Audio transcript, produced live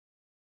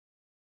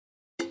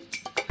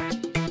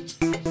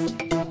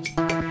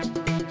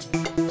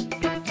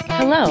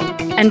Hello,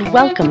 and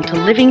welcome to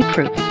Living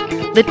Proof,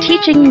 the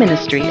teaching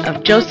ministry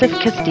of Joseph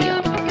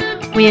Castillo.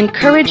 We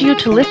encourage you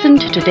to listen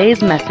to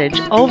today's message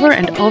over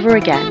and over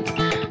again,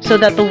 so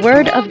that the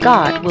Word of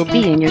God will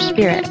be in your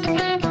spirit.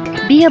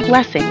 Be a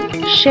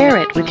blessing, share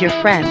it with your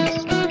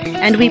friends,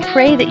 and we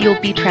pray that you'll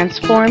be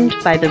transformed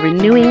by the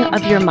renewing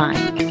of your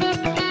mind.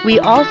 We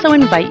also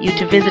invite you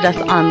to visit us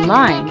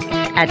online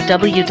at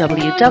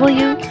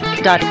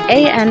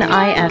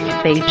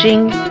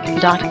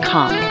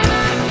www.anifbeijing.com.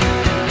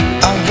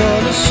 I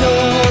wanna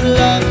show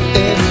love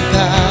and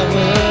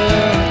power,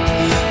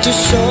 to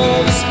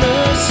show His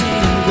mercy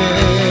and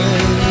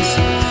grace,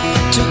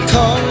 to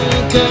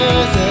conquer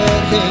the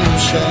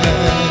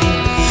nation,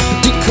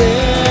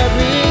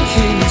 declaring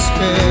His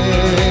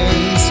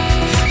praise,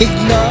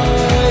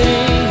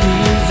 igniting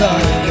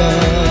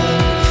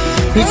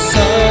revival with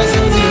songs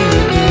of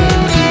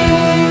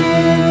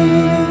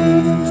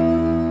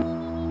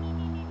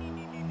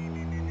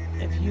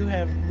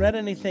read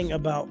anything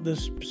about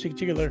this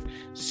particular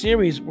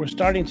series we're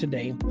starting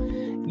today,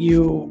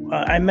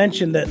 I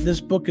mentioned that this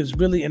book is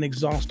really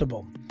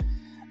inexhaustible.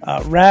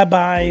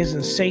 Rabbis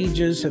and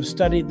sages have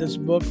studied this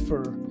book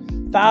for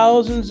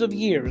thousands of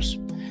years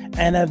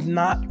and have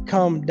not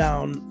come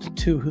down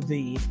to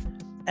the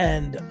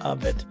end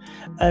of it.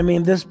 I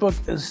mean, this book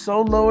is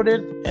so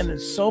loaded and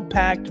it's so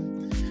packed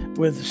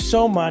with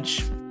so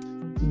much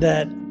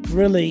that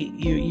really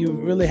you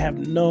really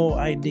have no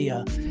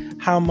idea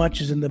how much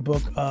is in the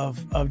book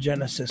of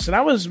Genesis. And I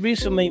was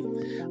recently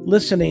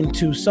listening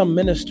to some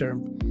minister,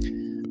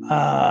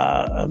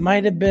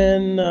 might have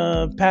been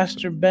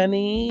Pastor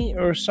Benny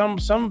or some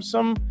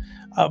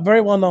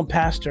very well-known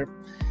pastor.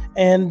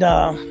 And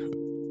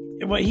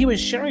he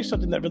was sharing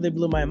something that really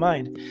blew my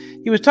mind.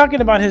 He was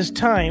talking about his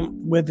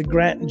time with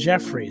Grant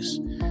Jeffries,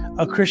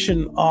 a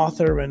Christian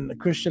author and a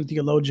Christian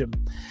theologian.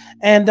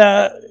 And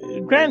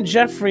Grant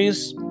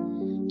Jeffries,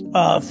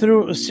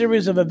 through a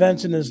series of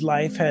events in his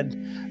life, had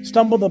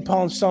stumbled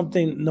upon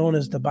something known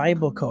as the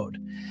Bible Code.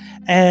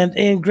 And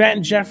in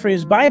Grant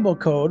Jeffries' Bible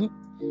Code,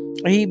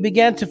 he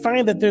began to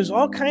find that there's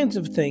all kinds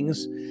of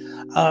things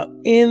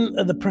in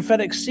the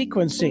prophetic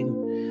sequencing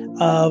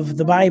of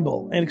the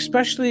Bible, and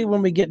especially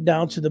when we get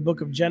down to the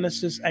book of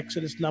Genesis,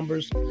 Exodus,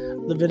 Numbers,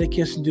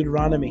 Leviticus, and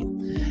Deuteronomy.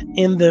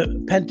 In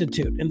the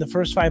Pentateuch, in the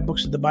first 5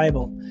 books of the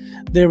Bible,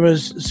 there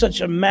was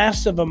such a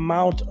massive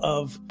amount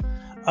of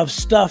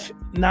stuff,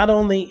 not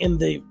only in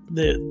the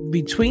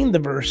between the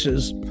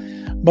verses,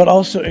 but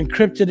also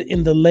encrypted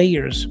in the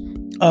layers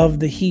of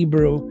the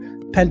Hebrew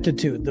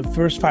Pentateuch, the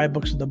first 5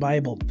 books of the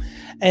Bible.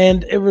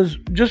 And it was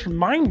just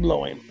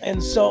mind-blowing.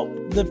 And so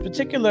the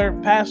particular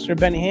pastor,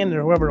 Benny Hinn,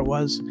 or whoever it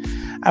was,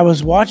 I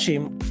was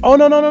watching. Oh,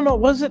 no.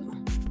 Was it?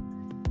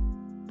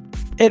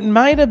 It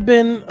might have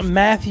been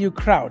Matthew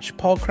Crouch,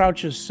 Paul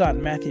Crouch's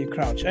son, Matthew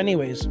Crouch.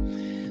 Anyways,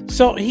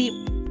 so he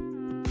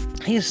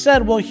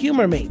said, well,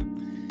 humor me.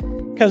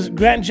 Because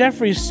Grant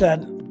Jeffries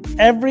said,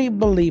 every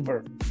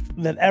believer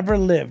that ever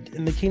lived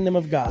in the kingdom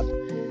of God,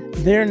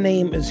 their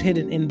name is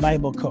hidden in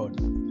Bible code.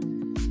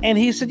 And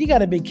he said, you got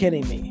to be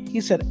kidding me.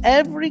 He said,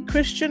 every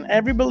Christian,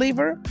 every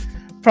believer,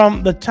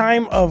 from the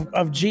time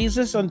of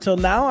Jesus until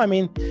now, I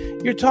mean,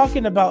 you're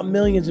talking about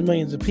millions and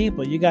millions of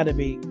people. You got to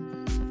be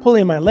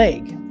pulling my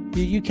leg.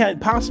 You can't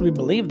possibly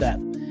believe that.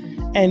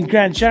 And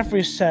Grant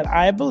Jeffries said,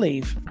 I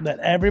believe that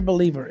every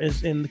believer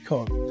is in the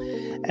code.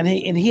 And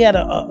he had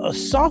a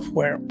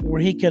software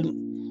where he could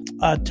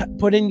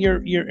put in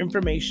your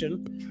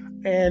information,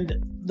 and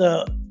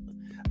the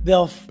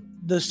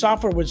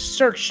software would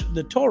search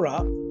the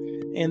Torah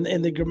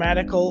in the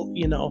grammatical,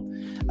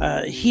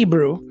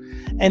 Hebrew,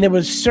 and it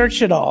would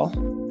search it all,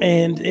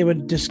 and it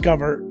would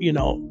discover,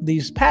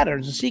 these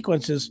patterns and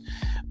sequences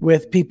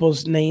with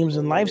people's names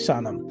and lives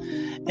on them,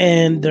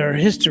 and their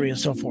history and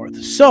so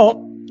forth.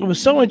 So it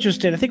was so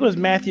interesting. I think it was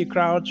Matthew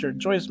Crouch or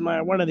Joyce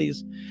Meyer, one of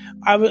these.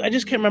 I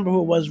just can't remember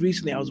who it was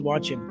recently I was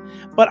watching.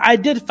 But I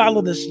did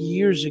follow this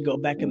years ago,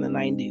 back in the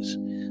 90s.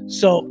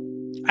 So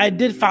I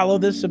did follow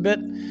this a bit,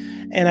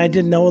 and I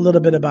did know a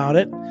little bit about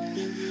it.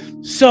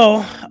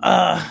 So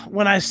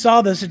when I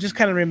saw this, it just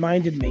kind of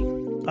reminded me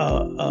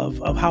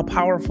of how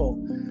powerful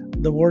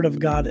the Word of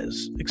God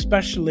is,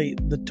 especially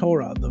the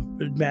Torah, the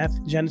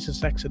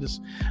Genesis, Exodus,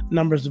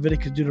 Numbers,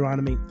 Leviticus,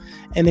 Deuteronomy,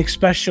 and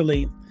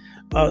especially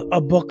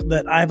a book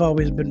that I've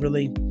always been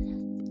really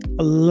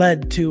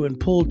led to and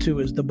pulled to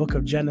is the book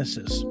of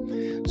Genesis.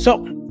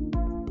 So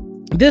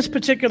this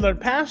particular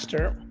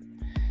pastor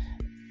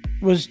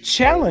was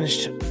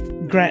challenged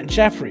Grant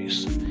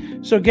Jeffries.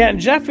 So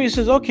Grant Jeffries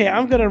says, okay,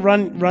 I'm going to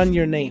run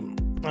your name.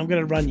 I'm going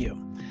to run you.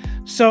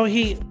 So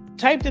he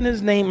typed in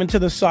his name into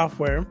the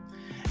software.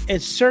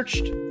 It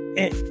searched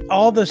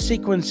all the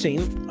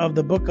sequencing of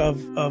the book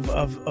of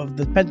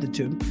the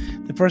Pentateuch,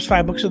 the first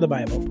 5 books of the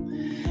Bible.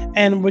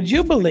 And would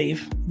you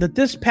believe that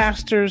this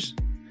pastor's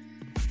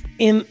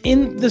in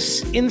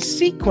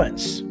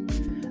sequence,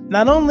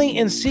 not only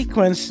in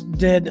sequence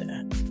did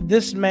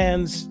this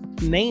man's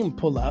name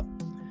pull up,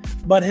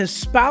 but his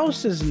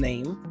spouse's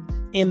name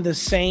in the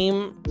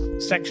same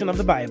section of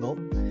the Bible,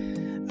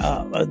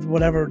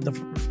 whatever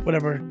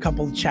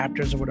couple of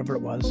chapters or whatever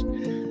it was.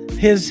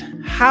 His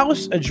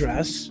house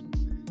address,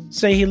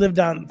 say he lived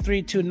on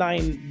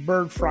 329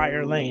 Bird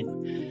Friar Lane.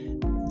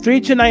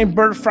 329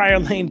 Bird Friar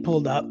Lane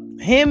pulled up.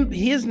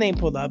 His name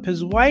pulled up.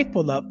 His wife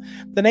pulled up.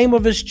 The name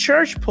of his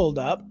church pulled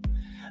up.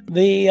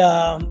 The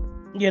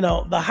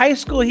high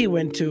school he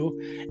went to.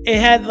 It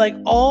had like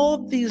all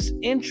these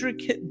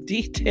intricate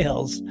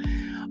details,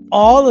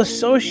 all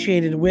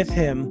associated with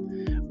him,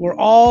 were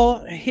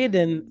all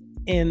hidden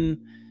in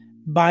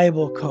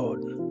Bible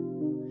code.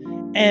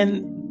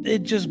 And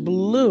it just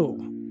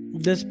blew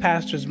this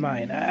pastor's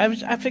mind.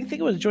 I think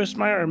it was Joyce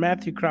Meyer or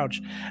Matthew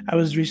Crouch. I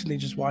was recently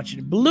just watching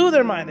it. Blew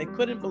their mind. They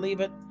couldn't believe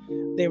it.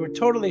 They were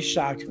totally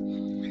shocked.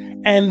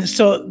 And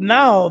so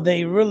now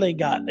they really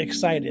got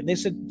excited. They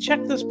said,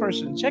 check this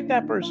person, check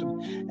that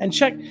person, and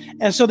check.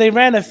 And so they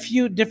ran a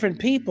few different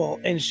people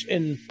and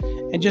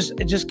it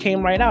just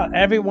came right out.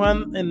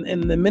 Everyone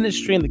in the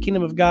ministry in the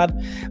kingdom of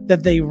God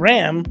that they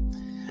ran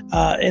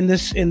in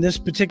this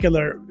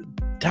particular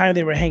time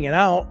they were hanging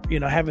out,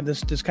 having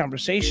this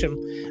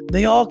conversation,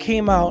 they all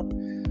came out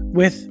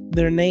with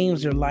their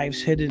names, their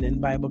lives hidden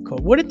in Bible code.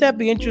 Wouldn't that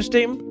be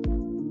interesting?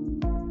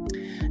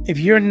 If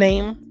your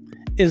name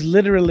is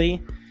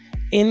literally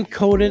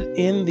encoded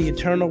in the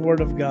eternal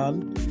word of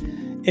God,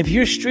 if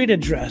your street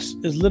address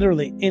is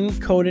literally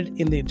encoded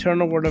in the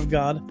eternal word of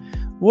God,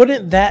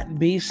 wouldn't that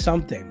be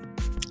something?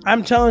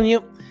 I'm telling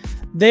you,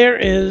 there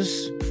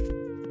is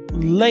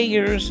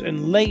layers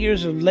and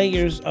layers and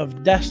layers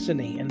of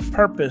destiny and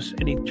purpose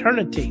and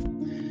eternity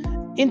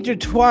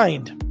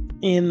intertwined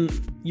in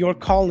your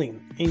calling,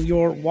 in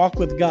your walk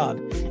with God,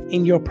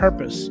 in your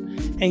purpose,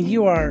 and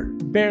you are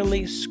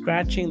barely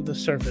scratching the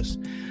surface.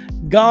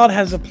 God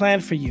has a plan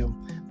for you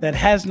that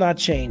has not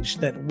changed,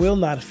 that will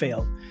not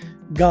fail.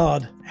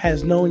 God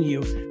has known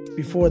you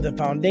before the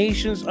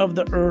foundations of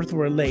the earth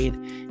were laid.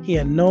 He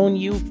had known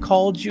you,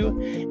 called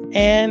you,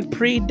 and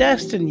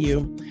predestined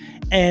you,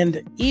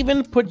 and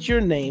even put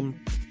your name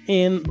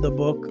in the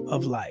book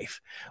of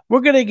life.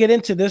 We're going to get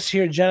into this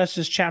here,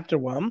 Genesis chapter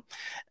 1,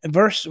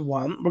 verse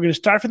 1. We're going to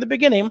start from the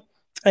beginning,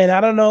 and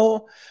I don't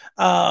know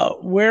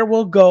where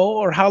we'll go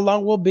or how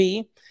long we'll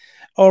be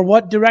or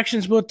what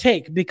directions we'll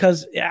take,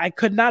 because I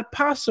could not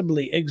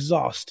possibly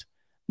exhaust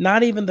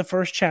not even the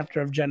first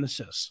chapter of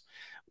Genesis.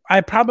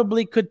 I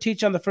probably could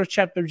teach on the first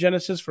chapter of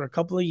Genesis for a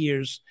couple of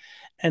years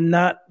and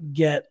not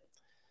get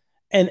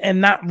and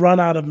not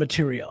run out of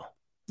material.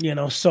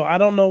 So I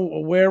don't know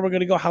where we're going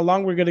to go, how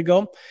long we're going to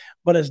go,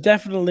 but it's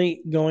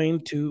definitely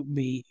going to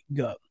be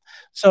good.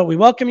 So we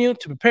welcome you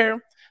to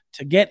prepare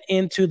to get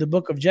into the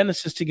book of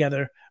Genesis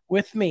together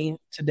with me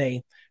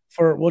today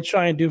we'll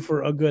try and do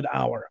for a good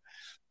hour.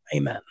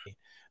 Amen.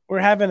 We're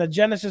having a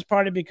Genesis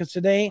party because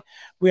today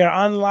we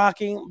are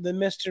unlocking the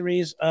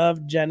mysteries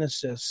of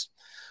Genesis.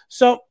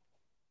 So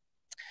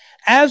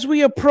as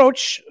we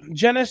approach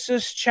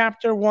Genesis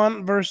chapter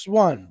 1, verse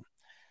 1,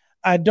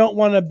 I don't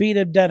want to beat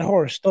a dead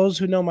horse. Those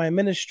who know my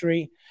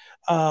ministry,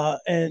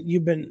 and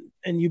you've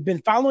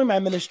been following my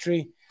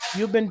ministry,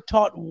 you've been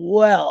taught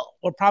well.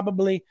 We're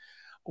probably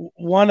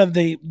one of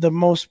the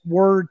most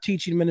word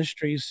teaching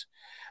ministries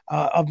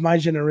of my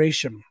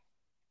generation,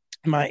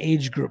 my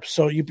age group.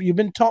 So you've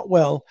been taught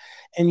well,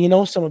 and you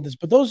know some of this.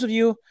 But those of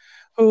you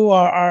who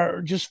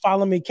are just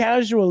following me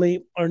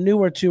casually or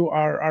newer to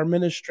our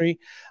ministry,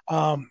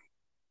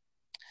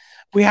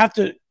 we have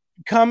to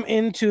come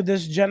into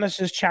this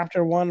Genesis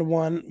chapter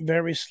 1:1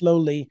 very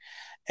slowly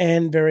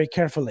and very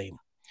carefully.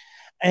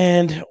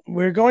 And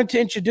we're going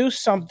to introduce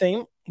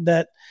something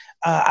that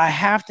I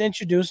have to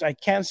introduce. I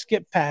can't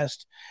skip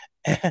past.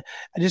 I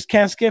just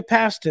can't skip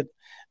past it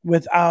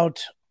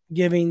without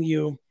giving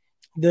you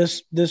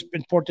this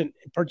important,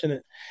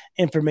 pertinent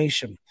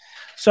information.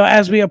 So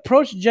as we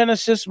approach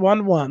Genesis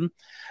 1:1,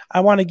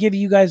 I want to give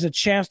you guys a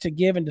chance to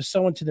give and to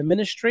sow into the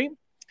ministry.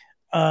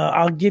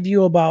 I'll give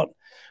you about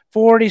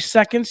 40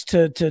 seconds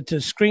to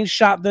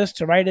screenshot this,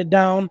 to write it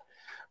down.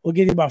 We'll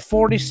give you about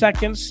 40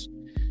 seconds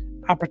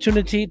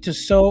opportunity to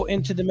sow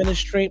into the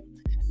ministry,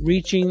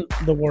 reaching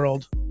the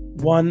world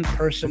one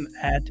person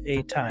at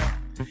a time.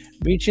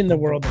 Reaching the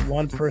world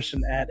one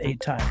person at a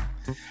time.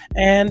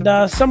 And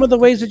some of the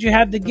ways that you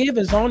have to give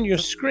is on your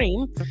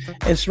screen.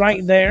 It's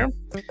right there.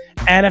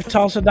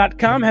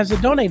 AnifTulsa.com has a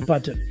donate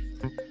button.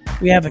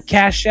 We have a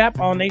Cash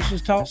App, All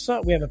Nations Tulsa.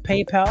 We have a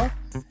PayPal.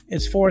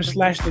 It's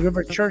 /The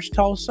River Church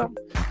Tulsa.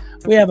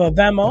 We have a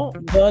Venmo,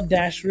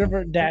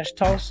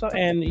 the-river-Tulsa,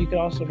 and you can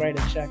also write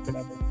a check,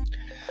 whatever.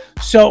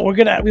 So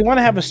we want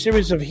to have a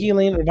series of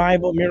healing,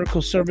 revival,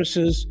 miracle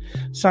services,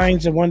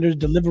 signs and wonders,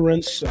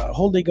 deliverance,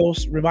 Holy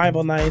Ghost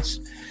revival nights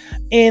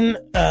in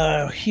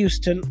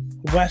Houston,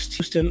 West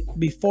Houston.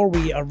 Before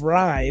we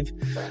arrive,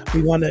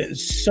 we want to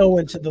sow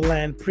into the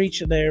land,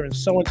 preach there, and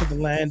sow into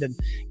the land, and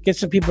get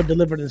some people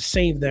delivered and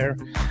saved there.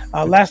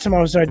 Last time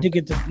I was there, I did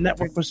get to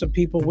network with some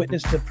people,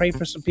 witness, to pray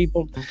for some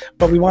people,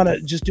 but we want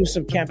to just do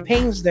some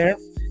campaigns there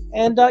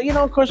And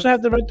of course, I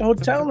have to rent the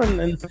hotel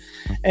and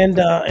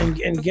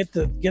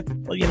get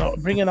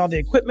bring in all the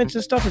equipment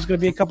and stuff. It's going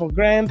to be a couple of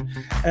grand.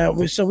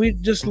 We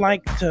just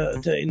like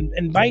to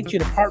invite you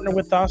to partner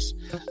with us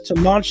to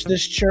launch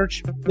this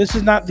church. This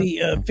is not the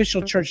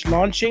official church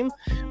launching.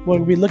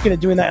 We'll be looking at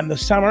doing that in the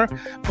summer,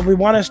 but we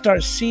want to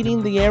start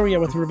seeding the area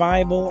with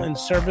revival and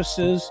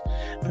services.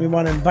 And we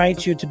want to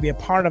invite you to be a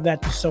part of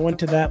that, to sow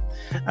into that.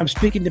 I'm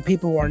speaking to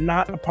people who are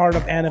not a part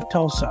of Ann of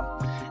Tulsa.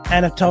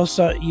 Ann of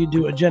Tulsa, you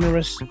do a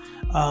generous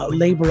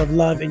labor of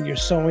love in your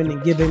sowing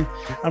and giving.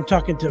 I'm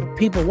talking to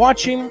people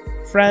watching,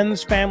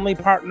 friends, family,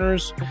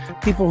 partners,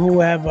 people who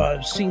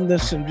have seen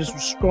this and just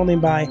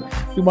scrolling by.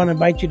 We want to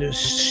invite you to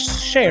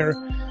share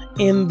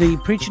in the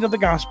preaching of the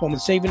gospel and the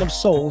saving of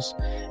souls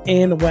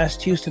in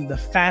West Houston, the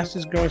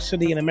fastest growing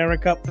city in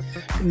America.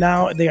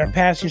 Now they are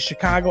passing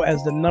Chicago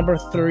as the number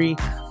 3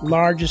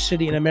 largest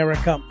city in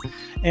America.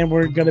 And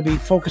we're going to be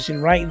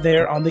focusing right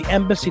there on the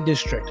Embassy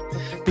District.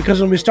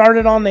 Because when we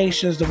started All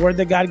Nations, the word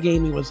that God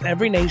gave me was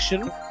every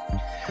nation.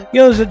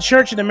 There's a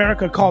church in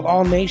America called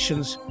All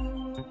Nations.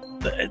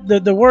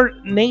 The word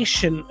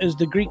nation is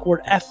the Greek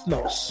word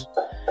ethnos,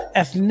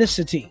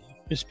 ethnicity.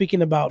 We're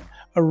speaking about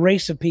a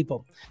race of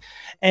people.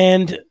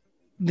 And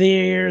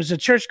there's a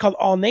church called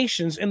All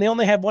Nations, and they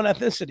only have one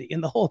ethnicity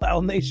in the whole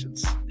All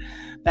Nations.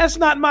 That's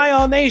not my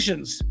All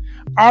Nations.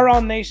 Our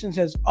All Nations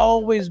has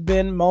always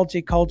been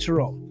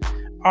multicultural.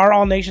 Our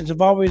All Nations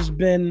have always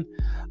been,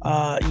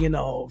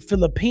 Filipino,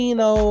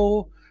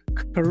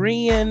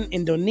 Korean,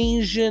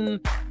 Indonesian,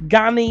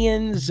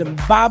 Ghanaian,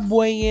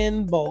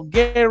 Zimbabwean,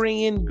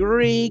 Bulgarian,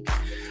 Greek,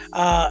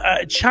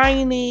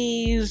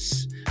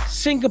 Chinese,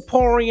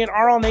 Singaporean.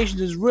 Our All Nations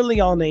is really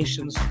all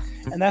nations.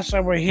 And that's why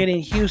we're hitting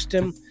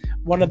Houston,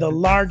 one of the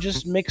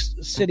largest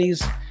mixed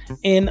cities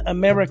in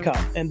America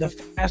and the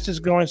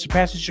fastest growing,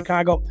 surpassing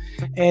Chicago.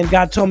 And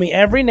God told me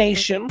every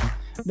nation.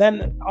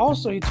 Then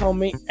also he told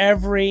me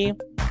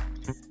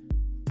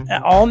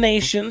all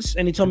nations,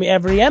 and he told me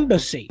every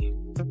embassy.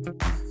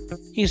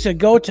 He said,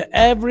 go to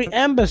every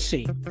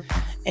embassy.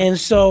 And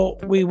so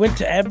we went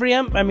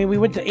to we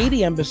went to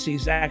 80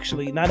 embassies,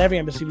 actually. Not every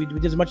embassy. We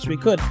did as much as we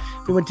could.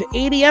 We went to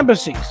 80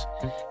 embassies.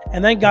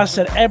 And then God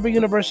said every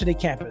university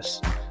campus.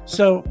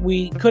 So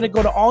we couldn't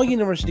go to all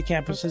university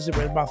campuses. There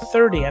were about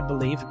 30, I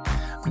believe.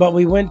 But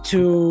we went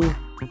to,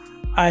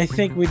 I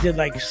think we did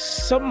like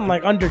something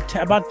like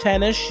about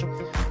 10-ish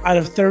out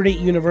of 30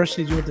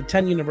 universities. We went to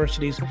 10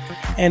 universities.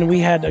 And we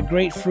had a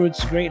great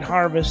fruits, great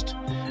harvest,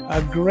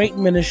 a great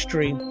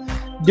ministry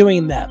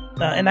doing that.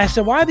 And I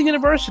said, why the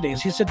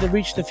universities? He said, to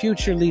reach the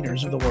future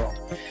leaders of the world.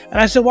 And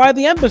I said, why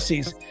the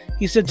embassies?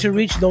 He said, to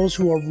reach those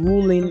who are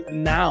ruling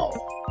now.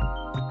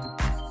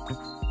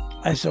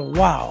 I said,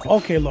 wow,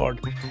 okay,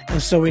 Lord.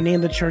 And so we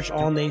named the church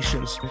All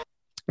Nations.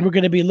 We're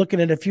going to be looking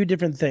at a few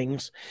different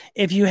things.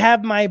 If you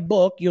have my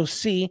book, you'll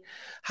see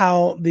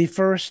how the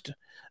first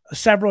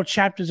several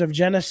chapters of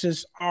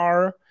Genesis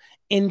are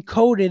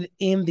encoded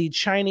in the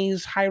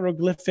Chinese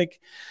hieroglyphic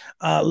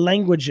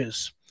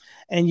languages.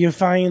 And you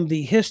find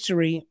the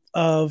history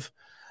of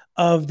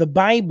the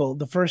Bible.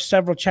 The first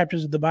several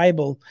chapters of the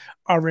Bible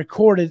are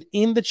recorded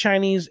in the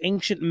Chinese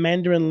ancient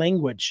Mandarin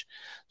language.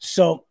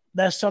 So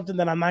that's something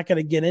that I'm not going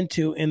to get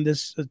into in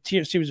this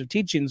series of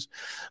teachings.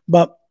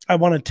 But I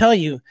want to tell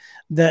you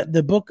that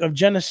the book of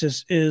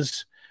Genesis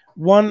is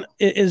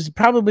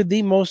probably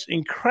the most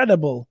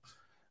incredible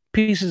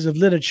pieces of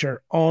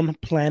literature on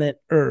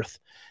planet Earth.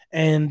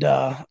 And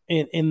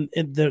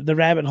the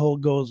rabbit hole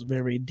goes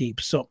very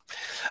deep. So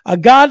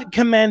God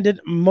commanded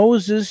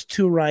Moses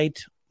to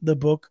write the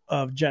book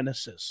of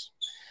Genesis.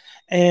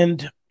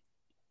 And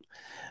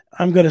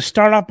I'm going to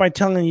start off by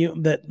telling you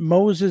that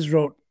Moses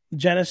wrote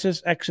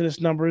Genesis,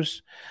 Exodus,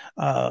 Numbers,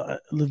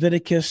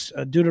 Leviticus,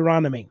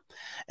 Deuteronomy.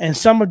 And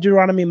some of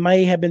Deuteronomy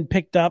may have been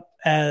picked up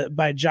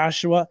by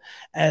Joshua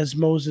as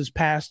Moses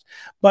passed.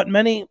 But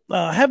many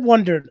have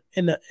wondered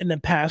in the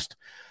past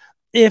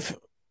if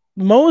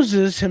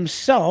Moses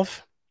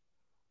himself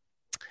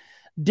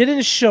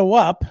didn't show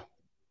up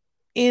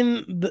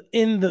in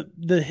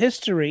the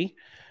history,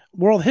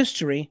 world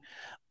history,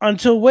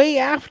 until way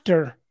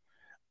after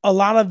a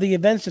lot of the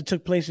events that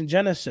took place in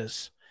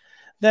Genesis.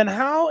 Then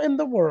how in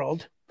the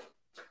world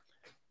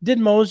did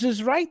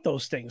Moses write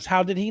those things?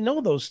 How did he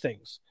know those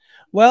things?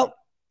 Well,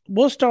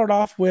 we'll start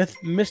off with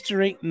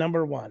mystery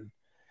number 1,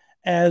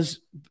 as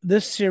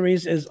this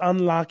series is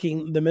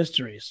unlocking the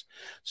mysteries.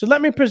 So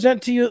let me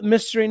present to you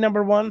mystery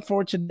number 1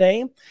 for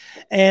today.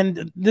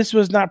 And this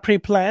was not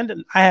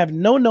pre-planned. I have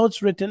no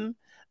notes written,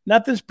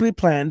 nothing's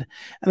pre-planned.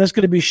 And I'm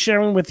going to be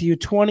sharing with you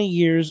 20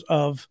 years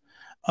of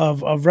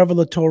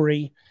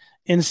revelatory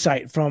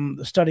insight from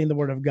studying the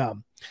Word of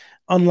God,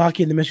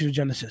 unlocking the mysteries of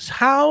Genesis.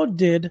 How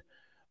did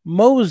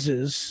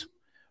Moses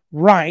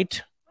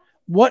write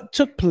what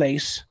took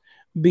place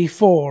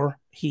before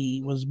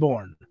he was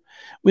born?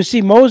 We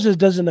see Moses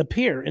doesn't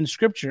appear in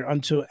Scripture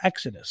until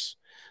Exodus.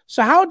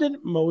 So how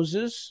did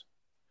Moses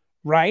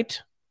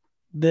write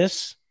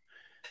this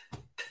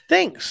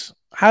things?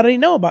 How did he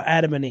know about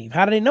Adam and Eve?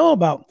 How did he know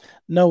about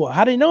Noah?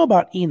 How did he know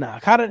about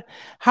Enoch?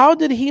 How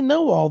did he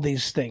know all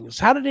these things?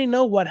 How did he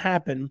know what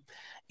happened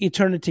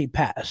eternity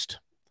past?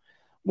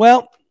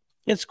 Well,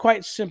 it's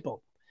quite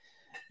simple.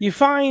 You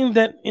find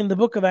that in the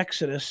book of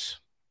Exodus,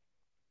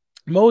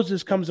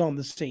 Moses comes on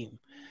the scene.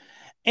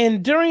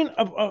 And during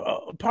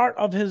a part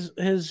of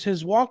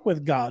his walk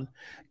with God,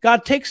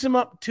 God takes him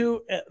up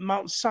to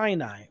Mount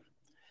Sinai.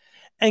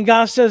 And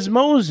God says,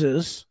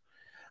 Moses,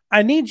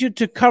 I need you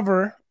to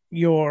cover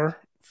your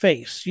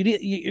face.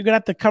 You're going to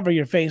have to cover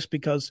your face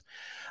because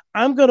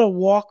I'm going to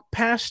walk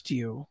past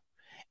you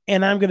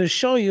and I'm going to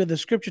show you, the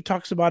scripture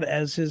talks about it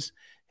as his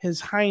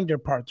hinder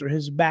parts or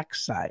his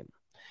backside.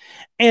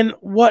 And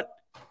what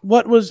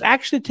was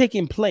actually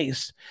taking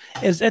place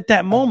is at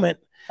that moment,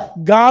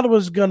 God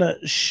was going to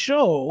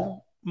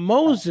show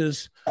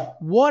Moses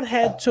what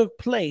had took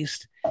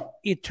place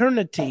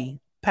eternity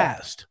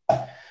past.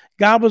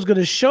 God was going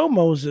to show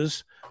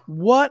Moses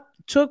what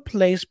took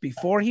place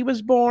before he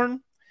was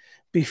born,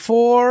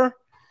 before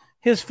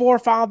his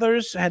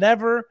forefathers had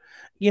ever,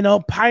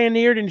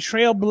 pioneered and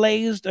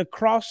trailblazed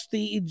across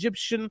the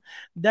Egyptian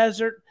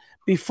desert,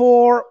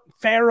 before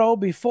Pharaoh,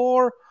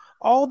 before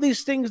all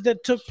these things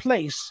that took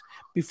place,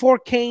 before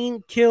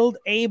Cain killed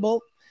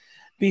Abel,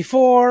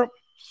 before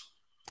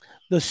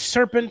the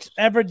serpent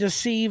ever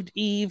deceived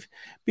Eve.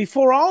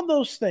 Before all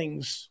those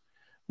things,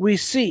 we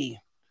see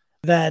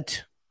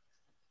that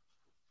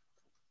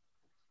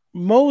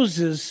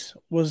Moses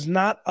was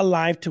not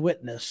alive to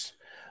witness,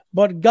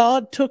 but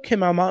God took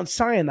him on Mount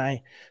Sinai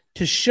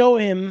to show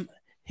him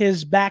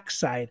his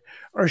backside,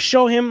 or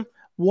show him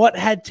what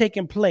had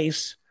taken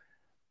place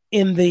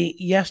in the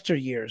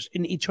yesteryears,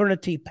 in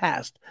eternity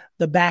past,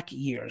 the back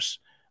years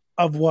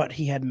of what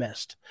he had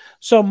missed.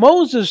 So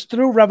Moses,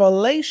 through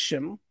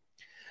revelation,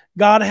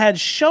 God had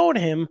showed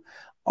him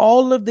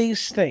all of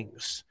these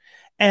things.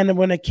 And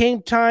when it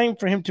came time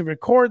for him to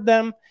record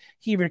them,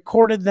 he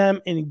recorded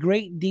them in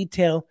great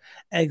detail,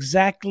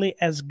 exactly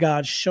as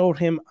God showed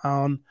him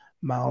on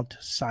Mount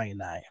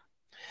Sinai.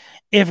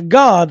 If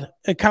God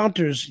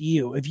encounters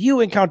you, if you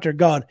encounter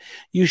God,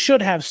 you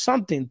should have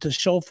something to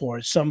show for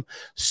it, some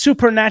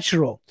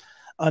supernatural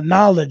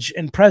knowledge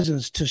and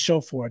presence to show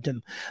for it.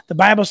 And the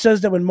Bible says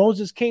that when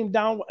Moses came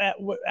down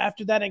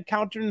after that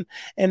encounter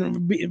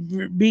and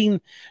being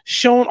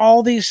shown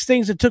all these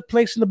things that took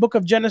place in the book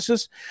of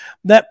Genesis,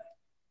 that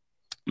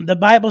the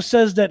Bible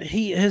says that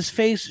his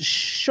face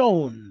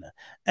shone,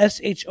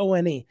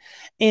 S-H-O-N-E.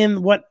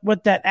 And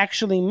what that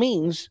actually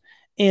means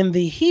in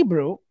the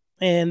Hebrew,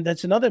 and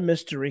that's another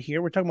mystery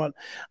here. We're talking about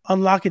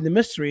unlocking the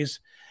mysteries.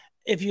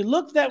 If you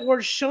look that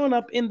word showing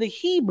up in the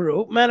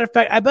Hebrew, matter of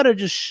fact, I better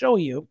just show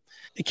you.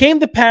 It came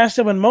to pass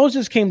that when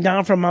Moses came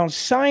down from Mount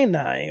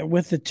Sinai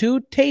with the 2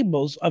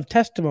 tables of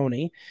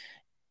testimony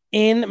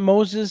in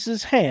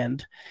Moses'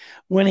 hand,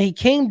 when he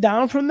came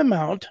down from the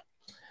mount,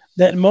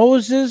 that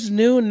Moses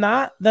knew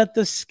not that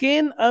the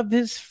skin of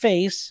his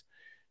face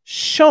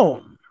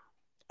shone,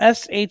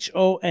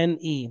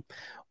 S-H-O-N-E,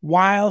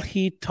 while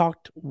he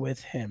talked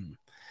with him.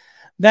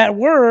 That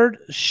word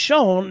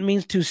shone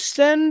means to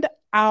send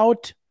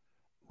out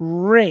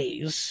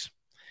rays.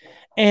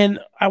 And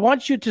I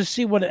want you to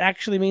see what it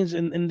actually means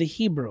in the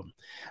Hebrew.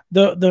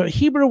 The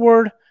Hebrew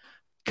word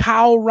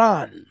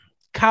kauran,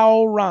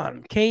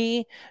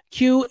 K-Q-A-R-A-N,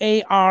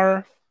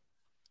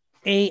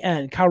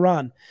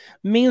 kauran,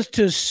 means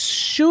to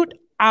shoot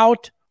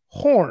out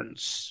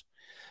horns,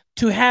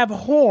 to have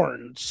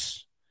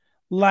horns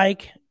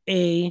like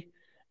a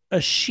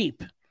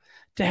sheep,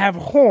 to have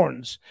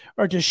horns,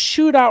 or to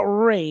shoot out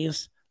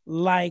rays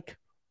like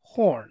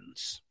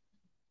horns.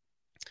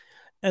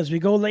 As we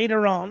go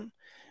later on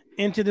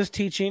into this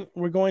teaching,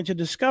 we're going to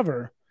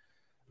discover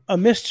a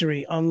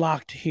mystery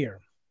unlocked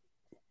here.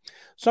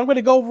 So I'm going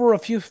to go over a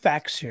few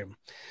facts here.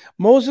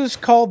 Moses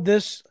called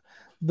this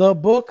the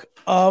Book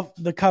of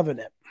the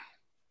Covenant.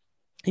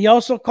 He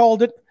also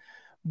called it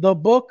the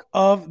Book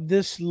of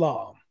this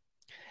Law.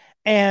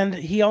 And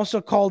he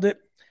also called it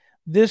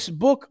this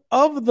Book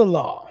of the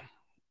Law.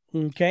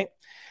 Okay.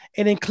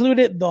 It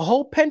included the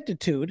whole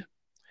Pentateuch,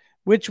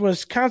 which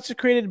was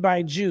consecrated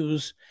by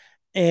Jews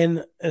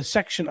in a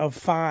section of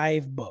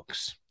 5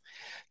 books.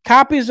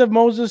 Copies of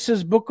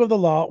Moses' Book of the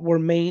Law were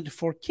made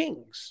for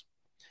kings.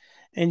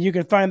 And you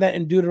can find that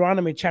in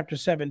Deuteronomy chapter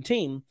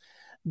 17,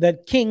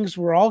 that kings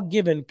were all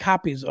given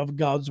copies of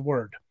God's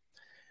word.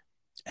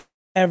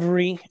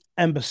 Every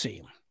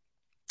embassy.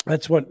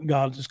 That's what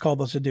God has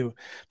called us to do,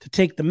 to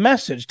take the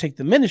message, take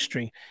the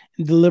ministry,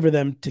 and deliver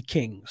them to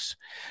kings.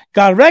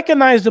 God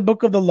recognized the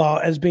book of the law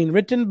as being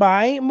written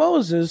by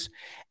Moses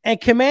and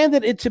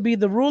commanded it to be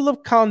the rule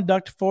of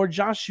conduct for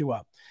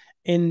Joshua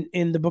in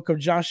the book of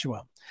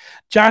Joshua.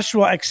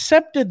 Joshua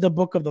accepted the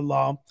book of the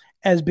law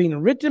as being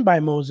written by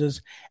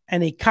Moses,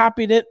 and he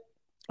copied it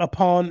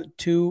upon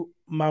 2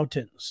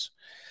 mountains.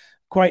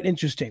 Quite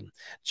interesting.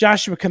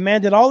 Joshua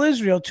commanded all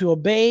Israel to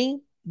obey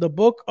the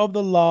book of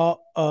the law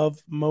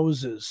of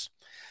Moses.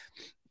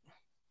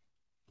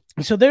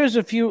 So there's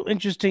a few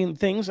interesting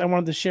things I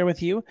wanted to share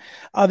with you.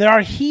 There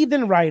are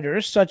heathen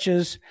writers such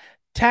as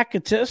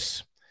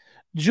Tacitus,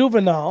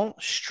 Juvenal,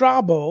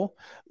 Strabo,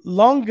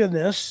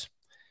 Longinus,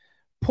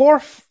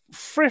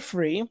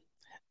 Porphyry,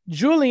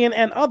 Julian,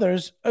 and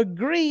others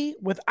agree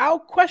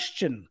without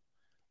question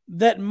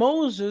that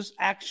Moses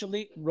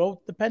actually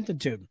wrote the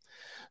Pentateuch.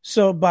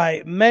 So,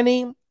 by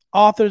many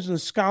authors and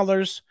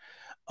scholars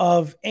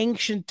of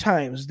ancient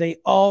times, they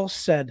all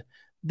said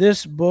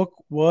this book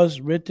was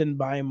written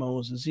by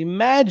Moses.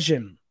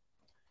 Imagine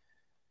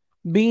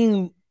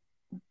being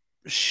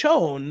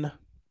shown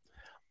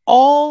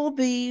all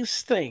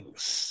these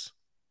things.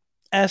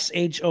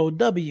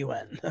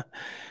 SHOWN.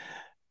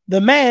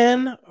 The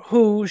man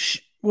who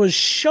was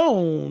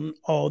shown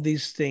all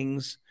these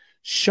things,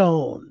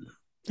 shown.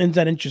 Isn't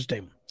that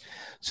interesting?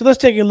 So let's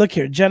take a look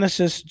here.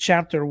 Genesis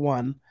chapter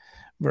 1,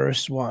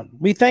 verse 1.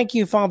 We thank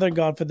you, Father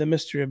God, for the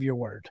mystery of your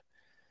word.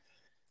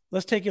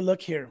 Let's take a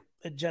look here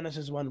at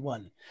Genesis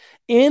 1:1.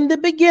 In the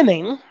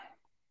beginning,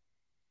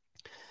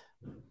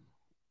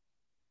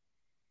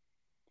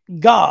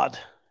 God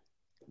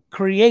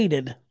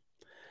created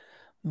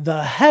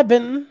the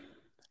heaven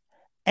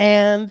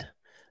and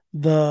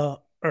the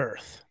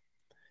earth.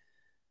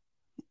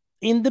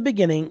 In the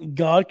beginning,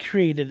 God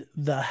created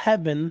the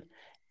heaven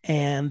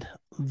and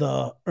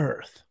the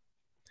earth.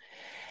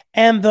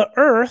 And the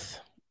earth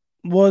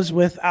was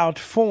without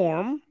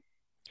form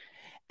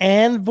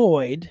and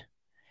void,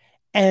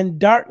 and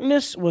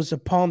darkness was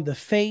upon the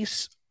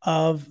face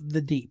of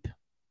the deep.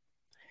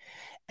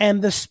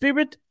 And the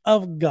Spirit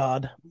of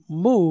God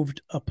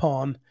moved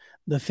upon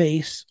the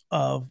face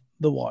of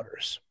the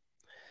waters.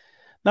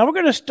 Now we're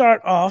going to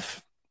start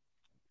off,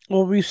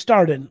 well, we've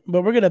started,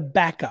 but we're going to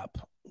back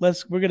up.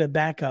 We're going to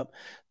back up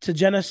to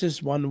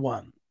Genesis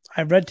 1:1.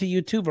 I've read to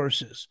you two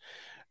verses,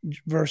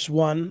 verse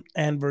 1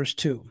 and verse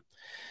 2.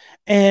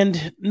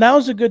 And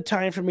now's a good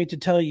time for me to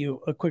tell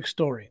you a quick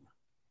story.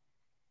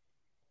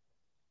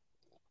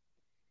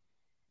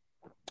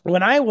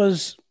 When I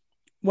was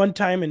one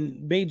time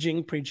in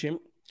Beijing preaching,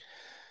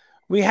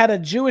 we had a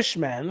Jewish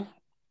man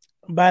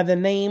by the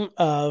name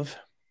of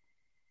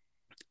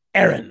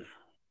Aaron.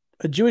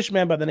 A Jewish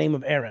man by the name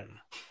of Aaron.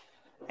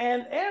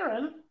 And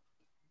Aaron,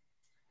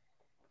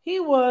 he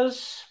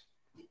was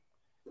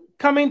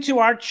coming to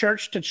our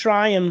church to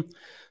try and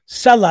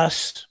sell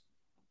us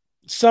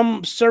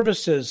some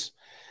services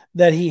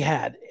that he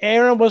had.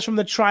 Aaron was from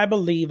the tribe of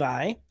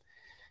Levi.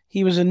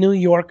 He was a New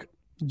York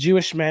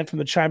Jewish man from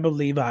the tribe of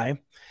Levi.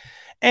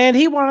 And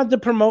he wanted to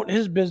promote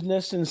his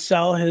business and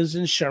sell his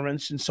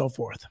insurance and so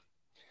forth.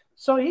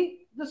 So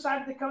he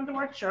decided to come to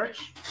our church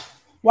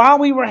while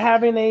we were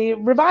having a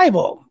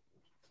revival.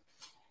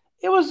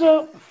 It was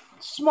a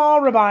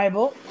small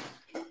revival.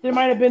 There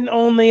might have been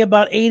only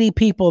about 80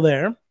 people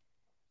there.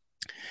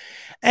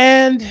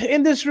 And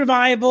in this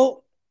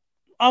revival,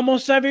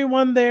 almost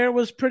everyone there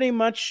was pretty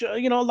much,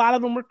 a lot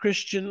of them were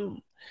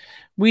Christian.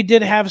 We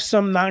did have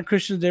some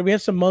non-Christians there. We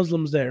had some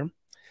Muslims there.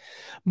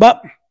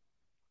 But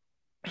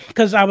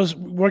because I was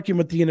working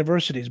with the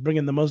universities,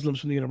 bringing the Muslims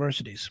from the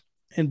universities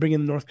and bringing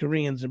the North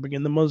Koreans and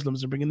bringing the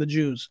Muslims and bringing the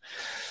Jews.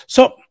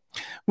 So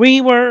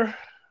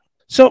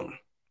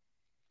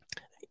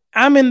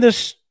I'm in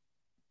this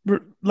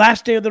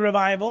last day of the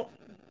revival.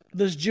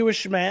 This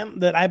Jewish man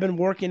that I've been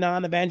working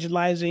on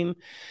evangelizing,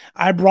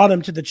 I brought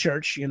him to the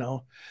church,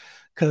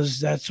 because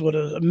that's what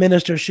a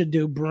minister should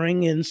do,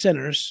 bring in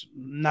sinners,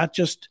 not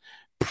just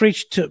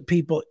preach to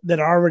people that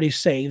are already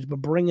saved,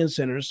 but bring in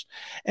sinners.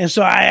 And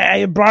so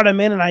I brought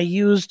him in and I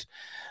used,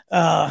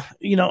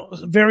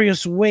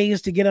 various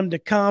ways to get him to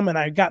come. And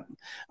I got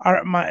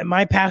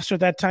my pastor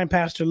at that time,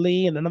 Pastor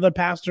Lee, and another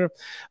pastor,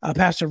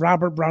 Pastor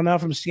Robert Brownell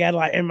from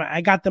Seattle.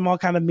 I got them all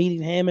kind of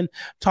meeting him and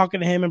talking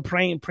to him and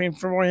praying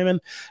for him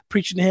and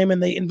preaching to him.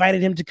 And they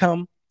invited him to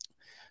come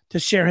to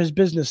share his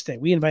business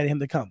thing. We invited him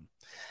to come.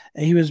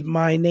 And he was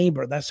my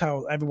neighbor. That's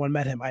how everyone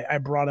met him. I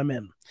brought him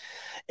in.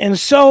 And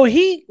so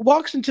he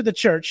walks into the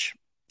church,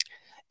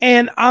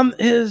 and on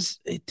his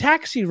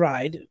taxi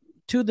ride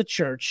to the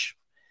church,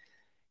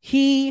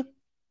 he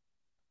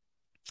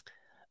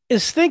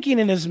is thinking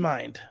in his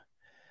mind,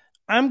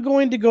 I'm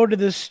going to go to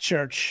this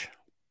church.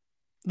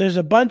 There's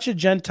a bunch of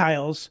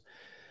Gentiles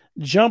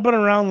jumping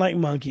around like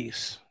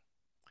monkeys.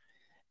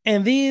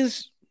 And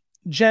these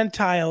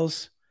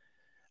Gentiles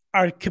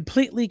are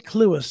completely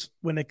clueless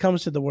when it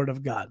comes to the Word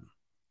of God.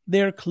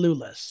 They're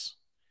clueless.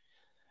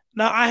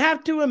 Now, I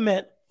have to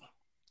admit,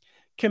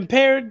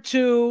 compared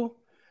to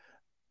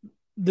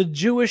the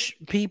Jewish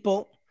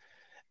people,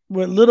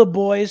 where little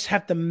boys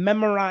have to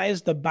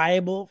memorize the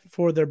Bible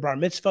for their bar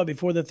mitzvah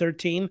before they're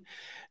 13,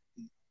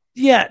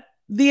 yeah,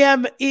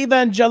 the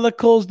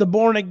evangelicals, the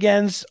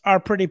born-agains, are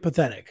pretty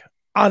pathetic,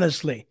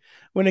 honestly,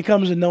 when it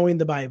comes to knowing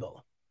the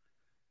Bible.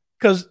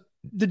 Because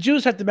the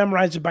Jews have to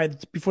memorize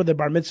it before their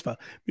bar mitzvah,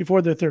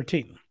 before they're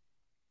 13.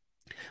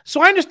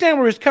 So I understand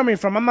where he's coming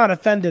from. I'm not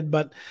offended,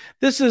 but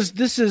this is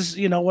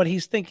what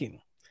he's thinking.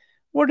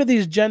 What do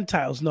these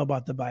Gentiles know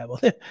about the Bible?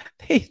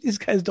 These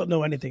guys don't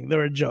know anything.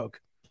 They're a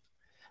joke.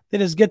 They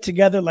just get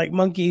together like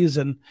monkeys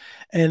and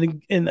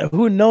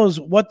who knows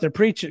what they're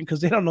preaching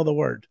because they don't know the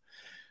word.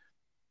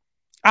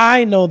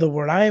 I know the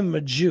word. I am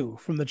a Jew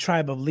from the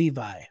tribe of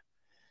Levi.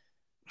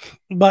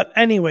 But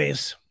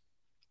anyways,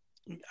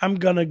 I'm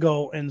going to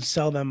go and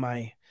sell them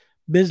my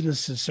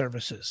business and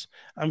services.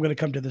 I'm going to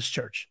come to this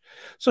church.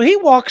 So he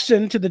walks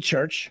into the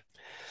church.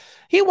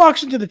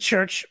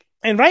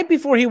 And right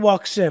before he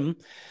walks in,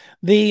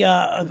 the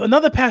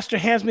another pastor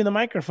hands me the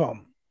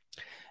microphone.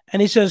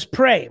 And he says,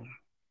 pray.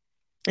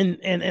 And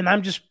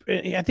I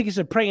think he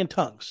said, pray in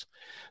tongues.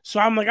 So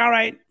I'm like, all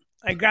right.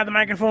 I grab the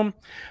microphone.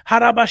 My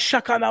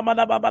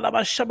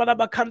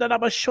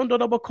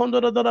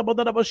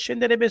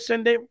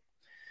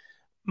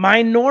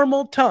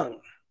normal tongue,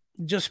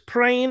 just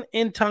praying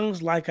in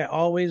tongues like I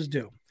always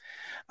do.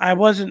 I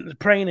wasn't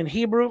praying in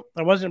Hebrew.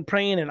 I wasn't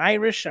praying in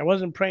Irish. I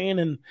wasn't praying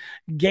in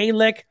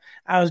Gaelic.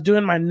 I was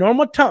doing my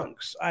normal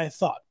tongues, I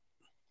thought.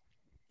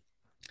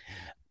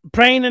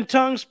 Praying in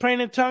tongues.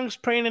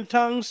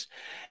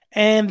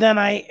 And then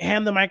I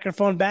hand the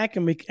microphone back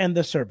and we end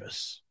the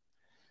service.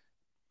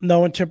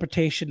 No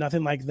interpretation,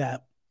 nothing like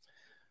that.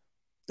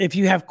 If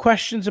you have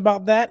questions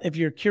about that, if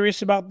you're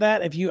curious about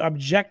that, if you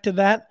object to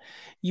that,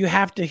 you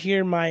have to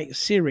hear my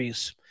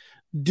series.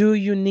 Do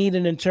you need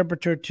an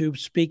interpreter to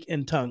speak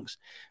in tongues?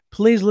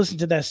 Please listen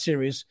to that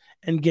series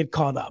and get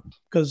caught up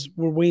because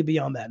we're way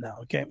beyond that now,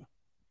 okay?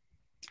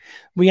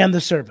 We end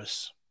the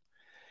service.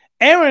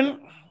 Aaron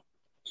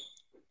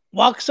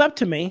walks up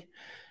to me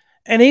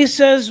and he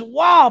says,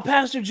 wow,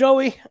 Pastor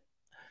Joey,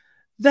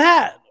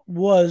 that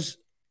was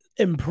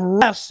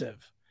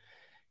impressive.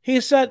 He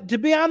said, to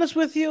be honest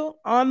with you,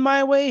 on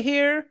my way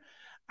here,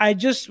 I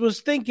just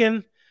was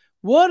thinking,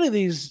 what do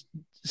these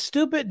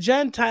stupid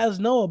Gentiles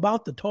know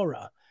about the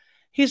Torah?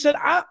 He said,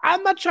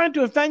 I'm not trying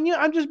to offend you.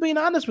 I'm just being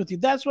honest with you.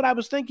 That's what I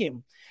was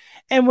thinking.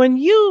 And when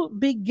you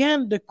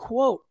began to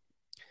quote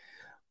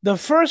the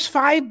first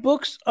 5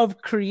 books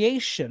of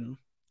creation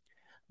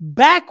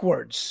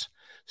backwards,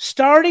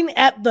 starting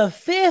at the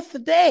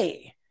 5th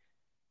day,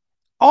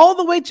 all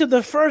the way to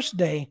the first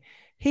day,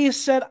 he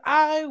said,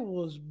 I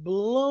was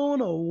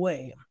blown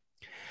away.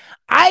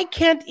 I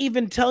can't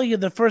even tell you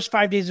the first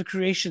 5 days of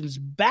creations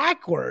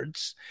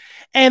backwards.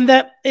 And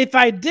that if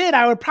I did,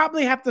 I would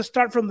probably have to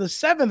start from the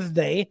 7th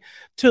day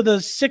to the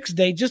 6th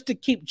day just to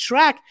keep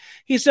track.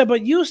 He said,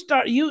 but you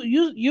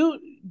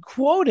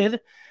quoted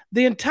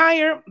the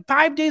entire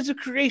 5 days of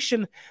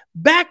creation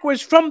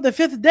backwards from the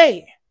 5th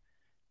day.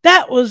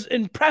 That was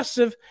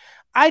impressive.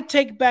 I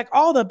take back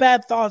all the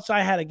bad thoughts I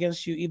had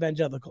against you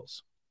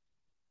evangelicals.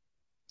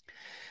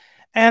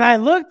 And I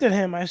looked at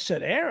him. I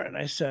said, Aaron,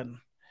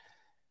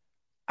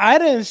 I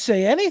didn't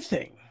say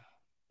anything.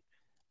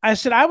 I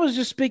said, I was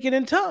just speaking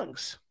in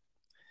tongues.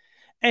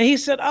 And he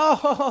said,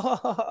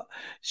 oh,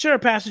 sure,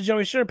 Pastor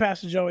Joey,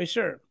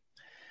 sure.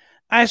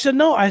 I said,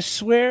 no, I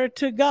swear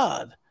to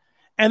God.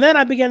 And then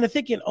I began to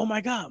thinking, oh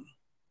my God,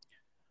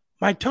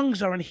 my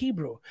tongues are in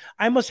Hebrew.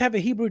 I must have a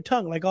Hebrew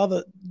tongue, like all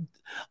the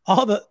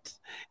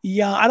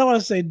young, I don't want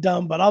to say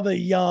dumb, but all the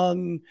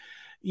young,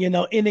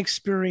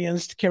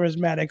 inexperienced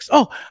charismatics.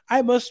 Oh,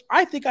 I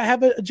think I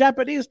have a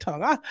Japanese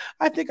tongue.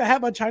 I think I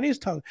have a Chinese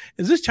tongue.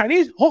 Is this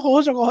Chinese?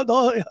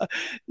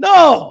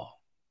 No.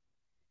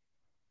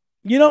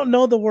 You don't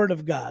know the word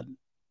of God,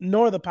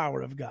 nor the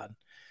power of God.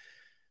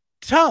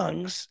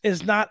 Tongues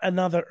is not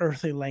another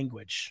earthly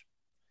language.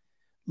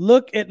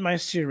 Look at my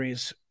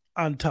series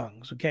on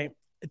tongues, okay?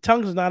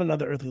 Tongues is not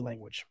another earthly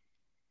language.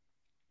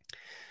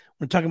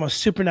 We're talking about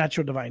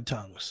supernatural divine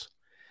tongues.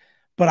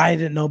 But I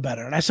didn't know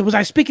better. And I said, was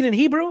I speaking in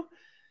Hebrew?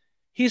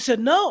 He said,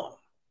 no.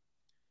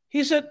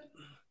 He said,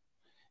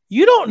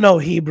 you don't know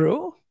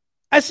Hebrew.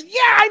 I said,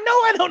 yeah, I know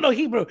I don't know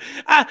Hebrew.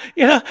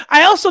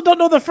 I also don't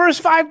know the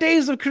first 5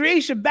 days of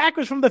creation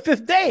backwards from the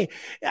 5th day.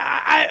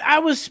 I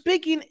was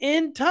speaking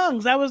in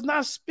tongues. I was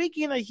not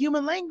speaking a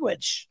human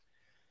language.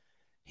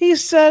 He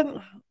said,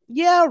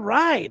 yeah,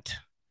 right.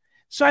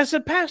 So I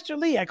said, Pastor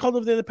Lee, I called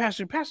over the other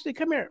pastor. Pastor Lee,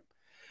 come here.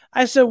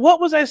 I said, what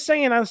was I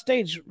saying on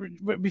stage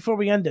before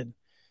we ended?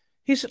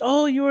 He said,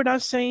 oh, you were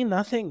not saying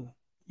nothing.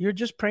 You're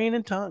just praying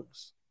in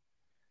tongues.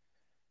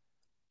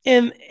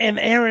 And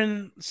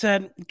Aaron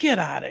said, get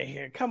out of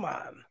here. Come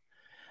on.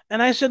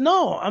 And I said,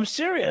 no, I'm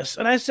serious.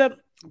 And I said,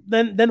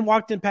 then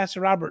walked in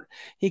Pastor Robert.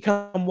 He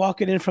come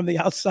walking in from the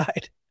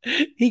outside.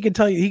 He can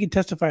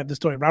testify to the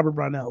story. Robert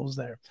Brownell was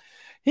there.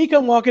 He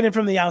come walking in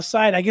from the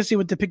outside. I guess he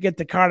went to get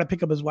the car to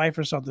pick up his wife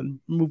or something,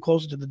 move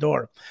closer to the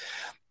door.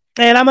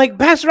 And I'm like,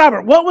 Pastor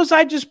Robert, what was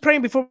I just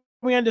praying before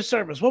we ended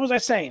service? What was I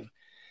saying?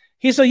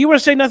 He said, you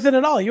weren't saying nothing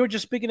at all. You were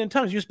just speaking in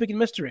tongues. You were speaking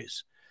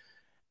mysteries.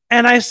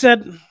 And I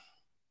said,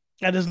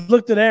 I just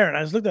looked at Aaron.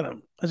 I just looked at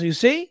him. I said, you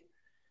see?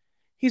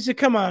 He said,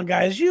 come on,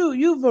 guys.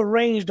 You've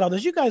arranged all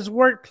this. You guys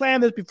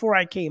planned this before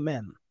I came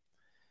in.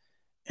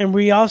 And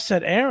we all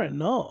said, Aaron,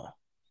 no.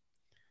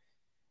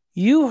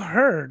 You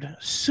heard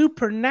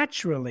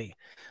supernaturally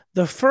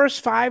the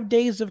first 5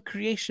 days of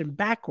creation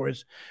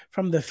backwards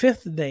from the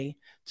 5th day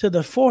to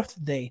the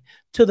 4th day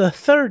to the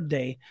 3rd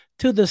day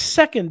to the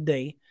 2nd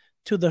day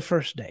to the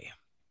 1st day.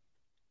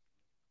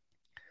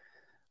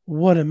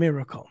 What a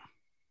miracle.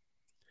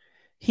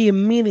 He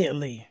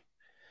immediately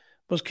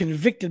was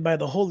convicted by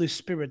the Holy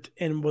Spirit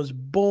and was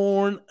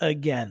born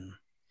again.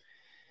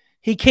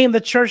 He came to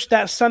church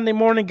that Sunday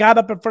morning, got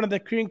up in front of the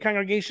Korean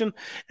congregation,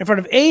 in front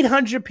of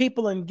 800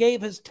 people, and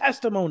gave his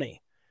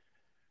testimony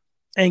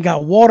and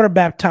got water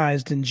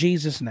baptized in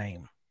Jesus'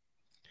 name.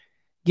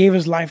 Gave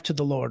his life to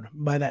the Lord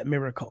by that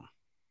miracle.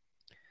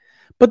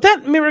 But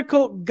that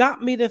miracle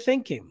got me to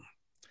thinking,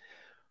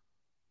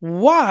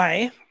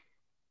 why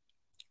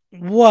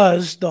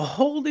was the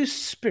Holy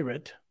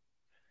Spirit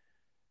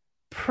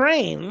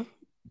praying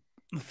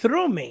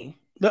through me?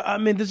 I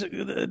mean,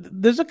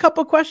 there's a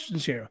couple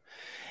questions here.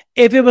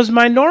 If it was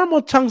my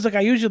normal tongues like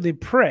I usually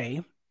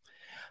pray,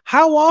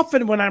 how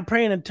often when I'm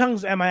praying in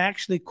tongues am I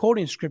actually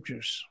quoting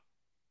scriptures?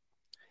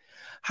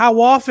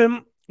 How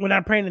often when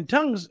I'm praying in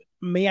tongues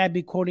may I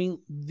be quoting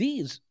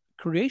these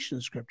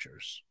creation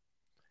scriptures?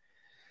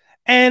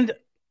 And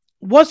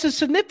what's the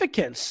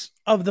significance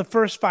of the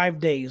first 5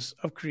 days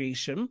of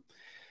creation?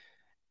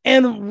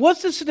 And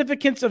what's the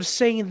significance of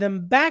saying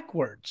them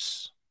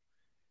backwards?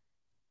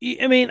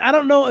 I mean, I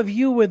don't know if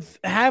you would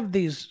have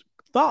these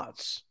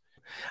thoughts.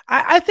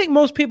 I think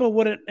most people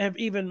wouldn't have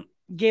even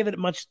gave it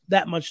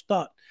that much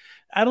thought.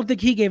 I don't think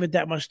he gave it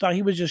that much thought.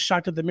 He was just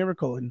shocked at the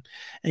miracle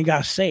and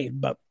got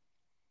saved. But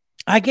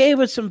I gave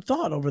it some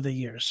thought over the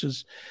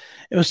years.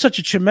 It was such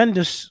a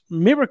tremendous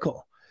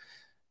miracle.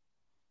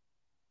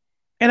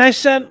 And I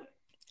said,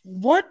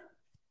 what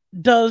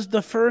does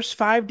the first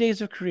 5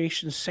 days of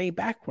creation say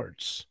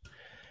backwards?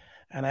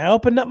 And I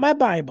opened up my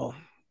Bible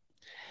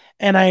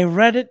and I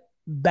read it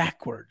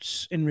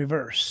backwards in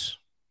reverse.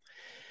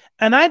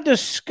 And I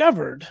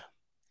discovered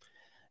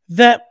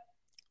that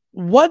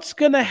what's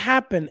going to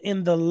happen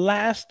in the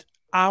last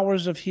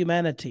hours of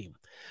humanity,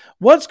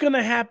 what's going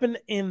to happen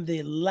in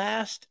the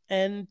last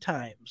end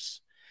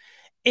times,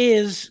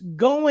 is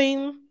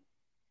going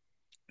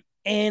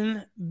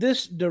in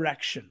this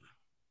direction.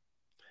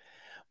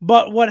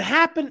 But what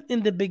happened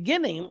in the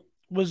beginning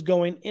was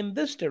going in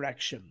this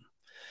direction.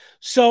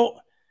 So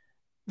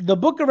the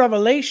book of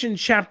Revelation,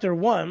 chapter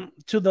 1,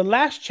 to the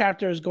last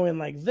chapter is going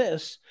like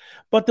this,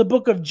 but the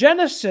book of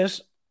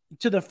Genesis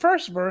to the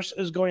first verse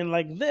is going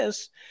like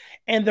this,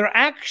 and they're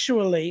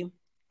actually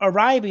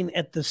arriving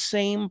at the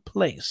same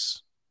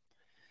place.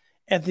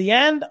 At the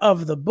end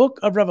of the book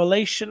of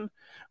Revelation,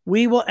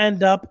 we will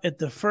end up at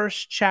the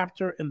first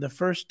chapter in the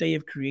first day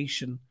of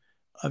creation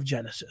of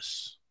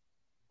Genesis.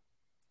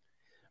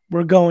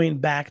 We're going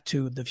back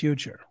to the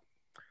future.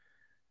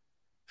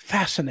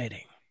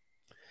 Fascinating.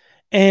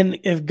 And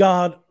if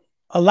God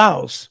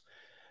allows,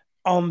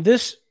 on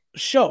this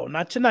show,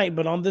 not tonight,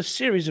 but on this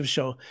series of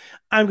show,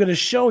 I'm going to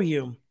show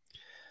you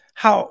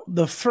how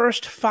the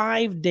first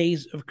 5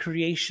 days of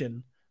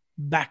creation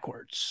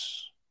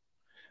backwards.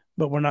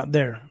 But we're not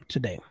there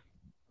today.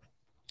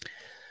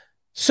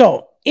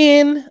 So,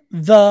 in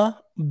the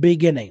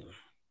beginning.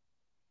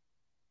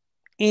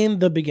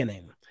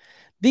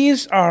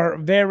 These are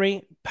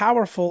very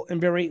powerful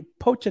and very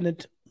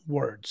potent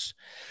words.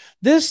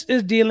 This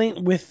is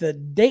dealing with the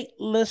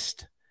dateless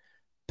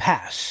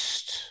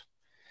past.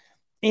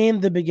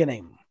 In the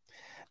beginning.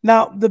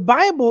 Now, the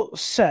Bible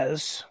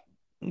says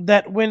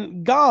that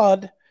when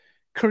God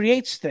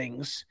creates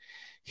things,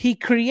 he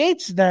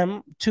creates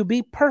them to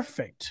be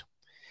perfect.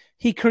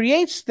 He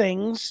creates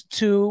things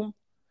to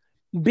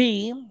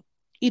be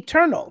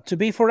eternal, to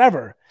be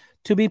forever,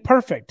 to be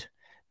perfect.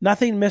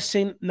 Nothing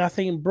missing,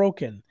 nothing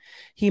broken.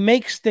 He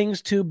makes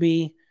things to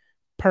be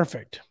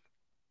perfect.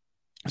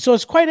 So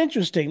it's quite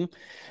interesting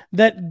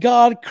that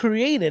God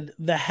created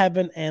the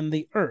heaven and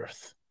the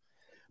earth.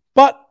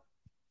 But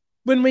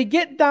when we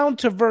get down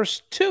to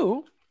verse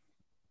 2,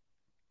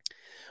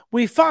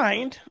 we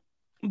find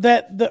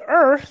that the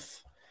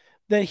earth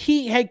that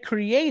he had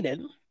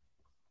created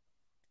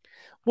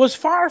was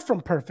far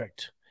from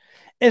perfect.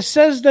 It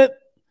says that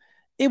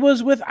it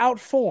was without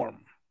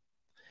form,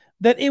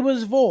 that it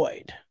was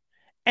void,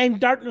 and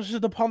darkness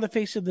was upon the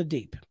face of the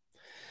deep.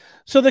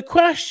 So the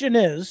question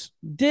is,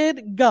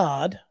 did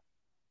God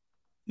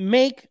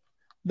make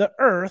the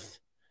earth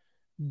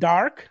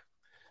dark?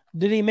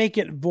 Did he make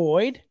it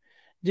void?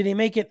 Did he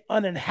make it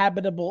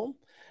uninhabitable?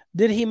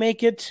 Did he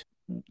make it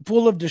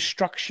full of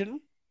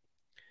destruction?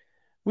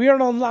 We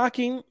are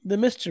unlocking the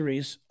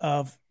mysteries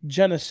of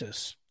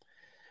Genesis.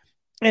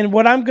 And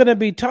what I'm going to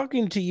be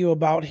talking to you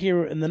about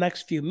here in the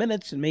next few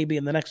minutes and maybe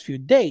in the next few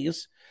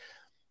days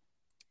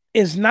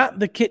is not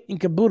the kit and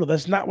caboodle.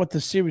 That's not what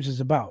the series is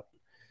about.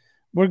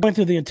 We're going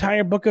through the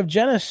entire book of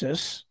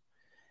Genesis,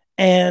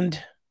 and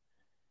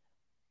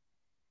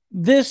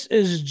this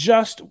is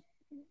just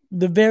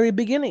the very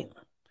beginning.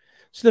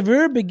 So the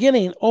very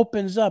beginning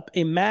opens up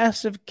a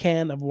massive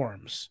can of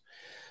worms.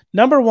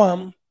 Number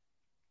one,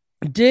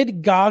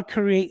 did God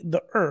create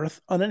the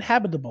earth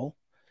uninhabitable,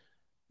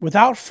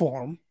 without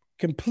form,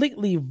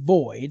 completely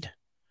void,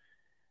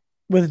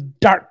 with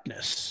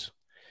darkness?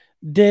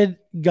 Did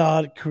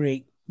God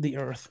create the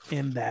earth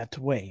in that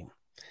way?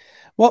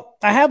 Well,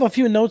 I have a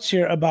few notes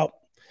here about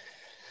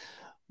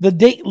the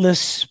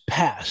dateless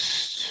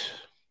past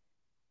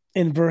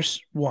in verse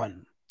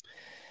 1.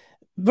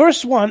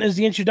 Verse 1 is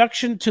the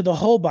introduction to the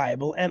whole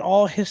Bible and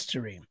all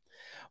history,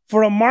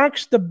 for it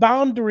marks the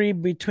boundary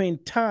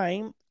between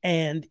time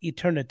and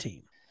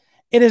eternity.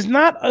 It is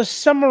not a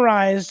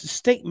summarized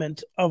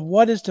statement of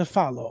what is to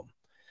follow,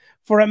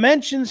 for it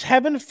mentions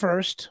heaven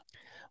first,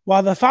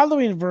 while the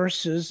following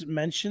verses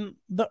mention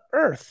the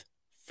earth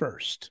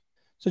first.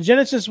 So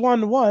Genesis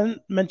 1:1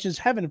 mentions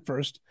heaven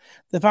first.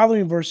 The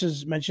following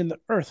verses mention the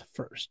earth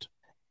first.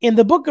 In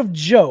the book of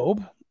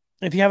Job,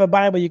 if you have a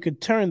Bible, you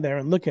could turn there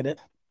and look at it.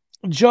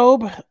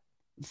 Job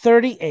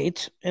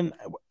 38, and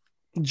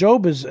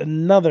Job is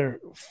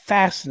another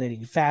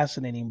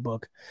fascinating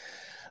book.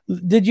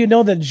 Did you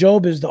know that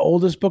Job is the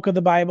oldest book of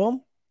the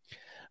Bible?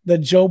 That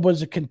Job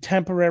was a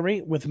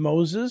contemporary with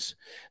Moses?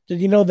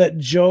 Did you know that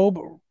Job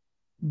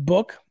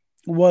book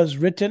was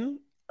written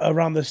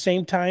around the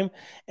same time,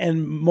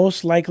 and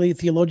most likely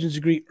theologians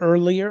agree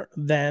earlier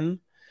than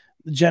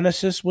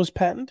Genesis was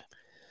penned?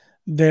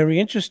 Very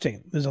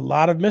interesting. There's a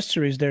lot of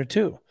mysteries there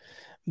too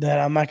that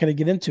I'm not going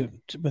to get into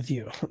with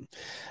you.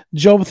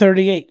 Job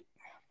 38.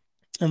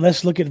 And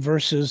let's look at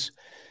verses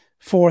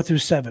 4 through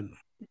 7.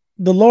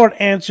 The Lord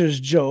answers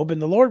Job,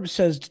 and the Lord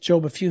says to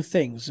Job a few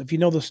things. If you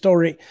know the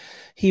story,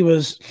 he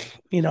was,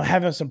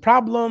 having some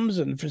problems,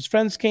 and his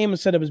friends came and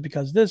said it was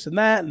because this and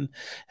that, and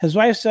his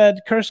wife said,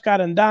 curse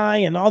God and die,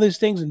 and all these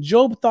things, and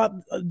Job thought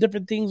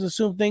different things,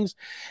 assumed things,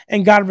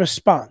 and God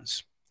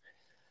responds.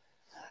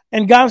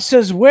 And God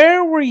says,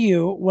 where were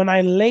you when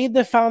I laid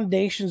the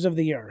foundations of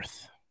the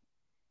earth?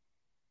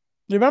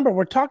 Remember,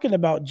 we're talking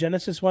about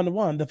Genesis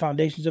 1:1, the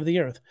foundations of the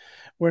earth,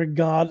 where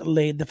God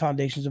laid the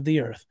foundations of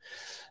the earth.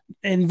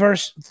 In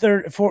verse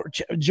 4,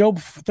 Job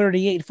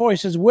 38:4, he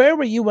says, where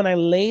were you when I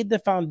laid the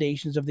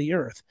foundations of the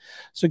earth?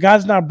 So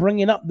God's now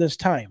bringing up this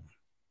time.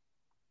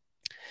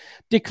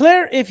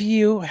 Declare if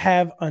you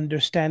have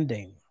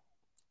understanding.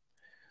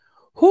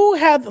 Who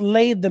hath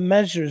laid the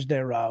measures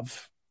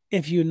thereof,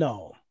 if you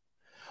know?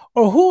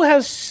 Or who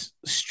has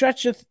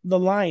stretcheth the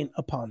line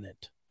upon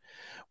it,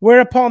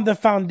 whereupon the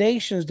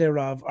foundations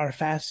thereof are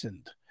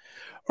fastened?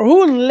 Or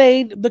who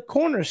laid the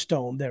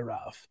cornerstone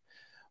thereof?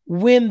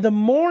 When the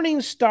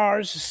morning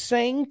stars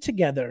sang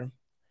together,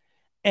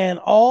 and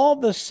all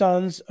the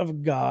sons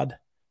of God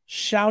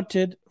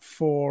shouted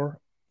for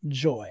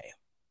joy.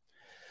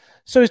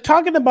 So he's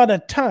talking about a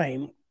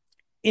time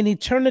in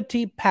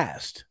eternity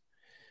past,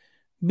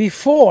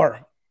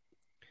 before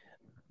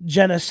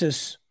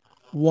Genesis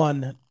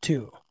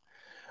 1:2.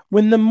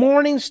 When the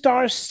morning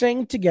stars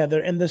sang together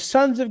and the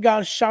sons of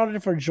God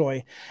shouted for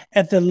joy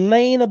at the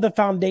laying of the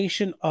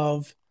foundation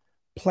of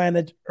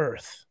planet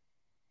Earth.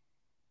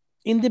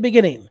 In the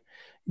beginning,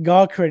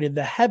 God created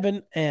the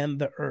heaven and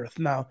the earth.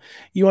 Now,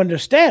 you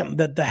understand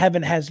that the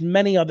heaven has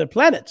many other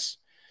planets.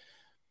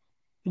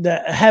 The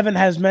heaven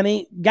has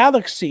many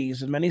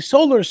galaxies and many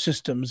solar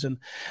systems, and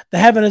the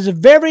heaven is a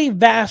very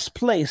vast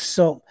place.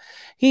 So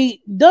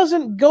he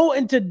doesn't go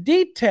into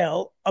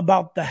detail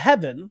about the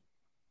heaven,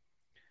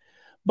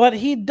 but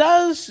he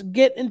does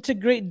get into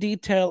great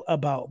detail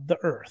about the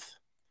earth.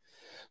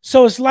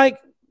 So it's like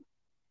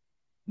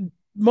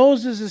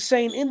Moses is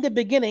saying, in the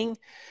beginning,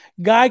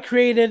 God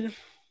created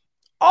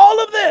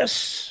all of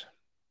this.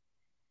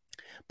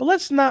 But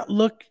let's not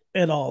look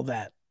at all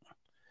that.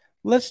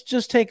 Let's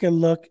just take a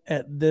look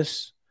at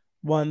this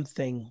one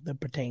thing that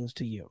pertains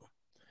to you.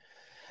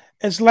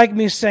 It's like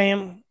me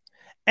saying,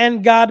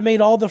 and God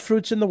made all the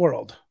fruits in the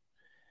world.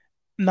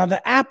 Now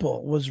the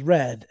apple was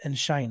red and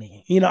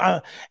shiny,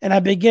 and I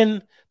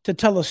begin to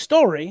tell a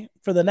story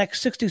for the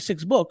next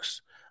 66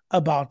 books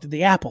about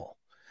the apple.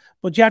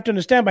 But you have to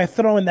understand, by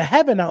throwing the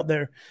heaven out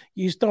there,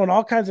 you're throwing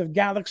all kinds of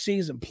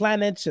galaxies and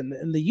planets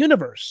and the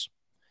universe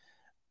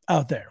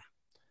out there.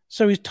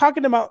 So he's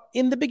talking about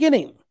in the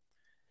beginning,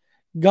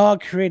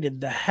 God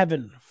created the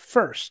heaven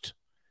first.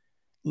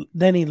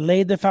 Then he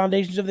laid the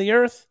foundations of the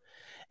earth.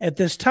 At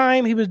this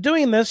time he was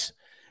doing this,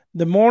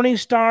 the morning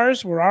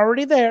stars were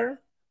already there,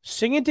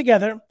 singing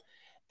together,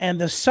 and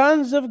the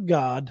sons of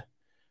God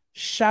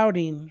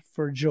shouting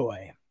for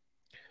joy.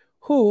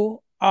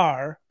 Who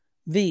are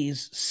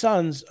these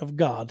sons of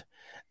God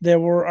that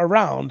were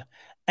around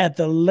at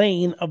the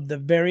laying of the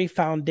very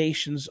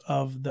foundations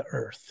of the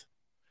earth?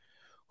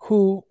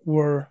 Who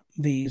were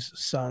these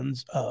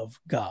sons of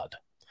God?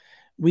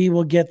 We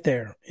will get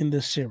there in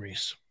this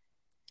series.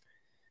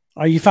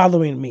 Are you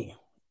following me?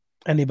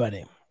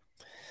 Anybody?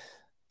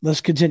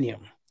 Let's continue.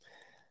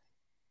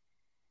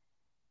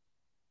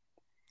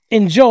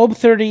 In Job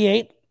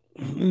 38,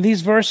 in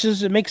these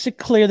verses, it makes it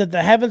clear that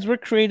the heavens were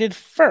created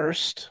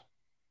first,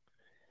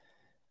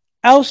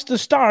 else the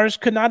stars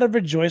could not have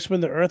rejoiced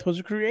when the earth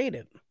was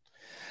created.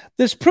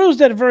 This proves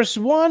that verse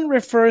 1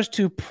 refers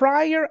to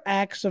prior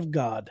acts of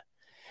God,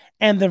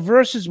 and the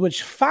verses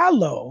which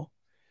follow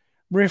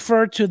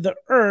refer to the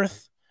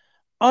earth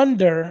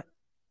under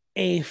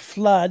a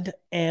flood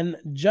and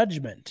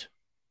judgment.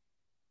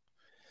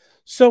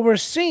 So we're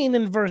seeing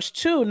in verse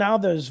 2, now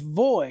there's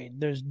void,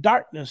 there's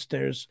darkness,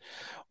 there's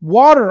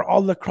water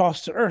all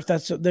across the earth.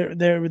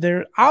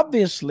 They're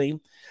obviously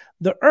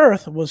the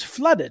earth was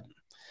flooded.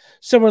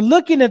 So we're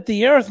looking at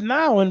the earth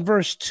now in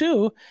verse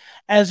 2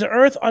 as the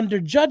earth under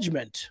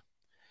judgment.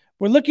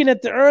 We're looking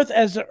at the earth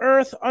as the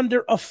earth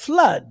under a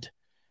flood.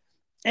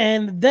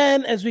 And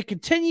then as we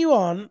continue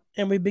on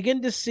and we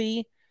begin to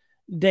see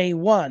day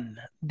 1,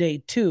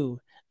 day 2,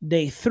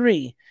 day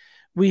 3,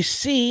 we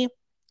see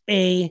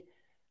a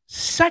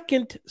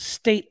second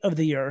state of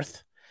the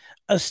earth,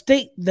 a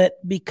state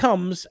that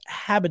becomes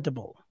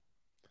habitable.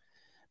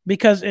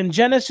 Because in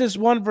Genesis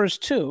 1 verse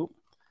 2,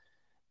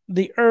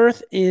 the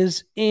earth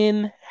is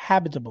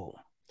inhabitable.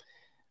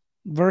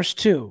 Verse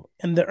 2,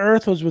 and the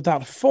earth was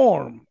without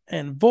form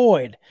and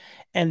void,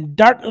 and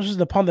darkness was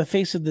upon the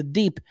face of the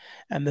deep,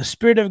 and the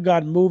Spirit of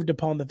God moved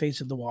upon the face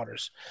of the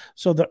waters.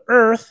 So the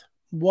earth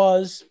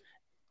was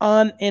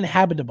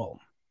uninhabitable.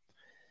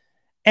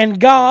 And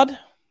God,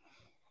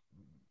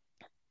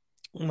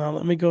 now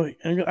let me go,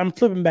 I'm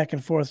flipping back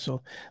and forth,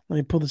 so let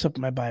me pull this up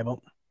in my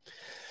Bible.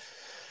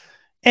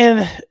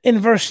 And in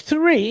verse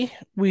 3,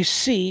 we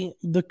see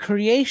the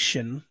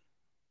creation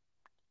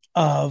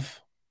of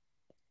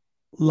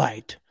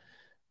light.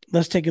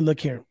 Let's take a look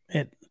here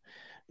at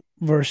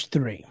verse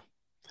 3.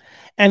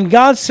 And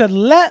God said,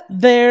 "Let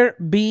there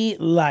be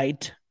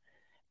light,"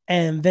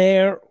 and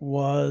there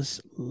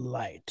was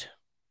light.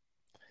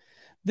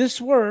 This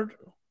word,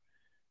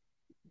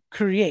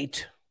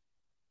 create,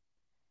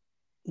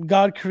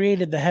 God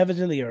created the heavens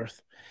and the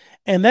earth.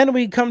 And then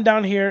we come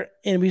down here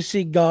and we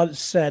see God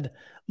said,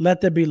 "Let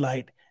there be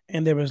light,"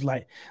 and there was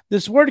light.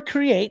 This word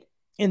create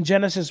in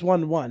Genesis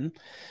 1:1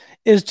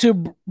 is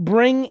to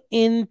bring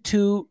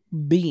into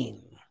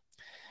being.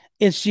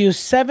 It's used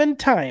 7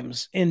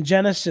 times in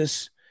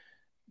Genesis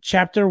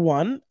chapter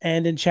 1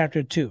 and in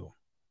chapter 2.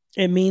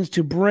 It means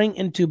to bring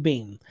into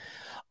being.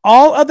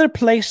 All other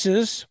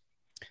places,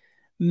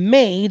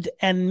 made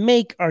and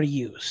make are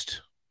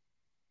used.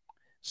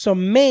 So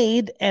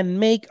made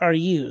and make are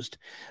used.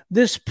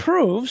 This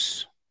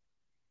proves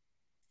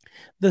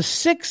the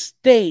 6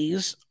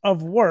 days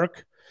of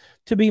work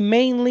to be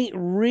mainly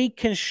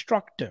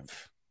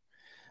reconstructive.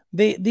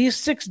 These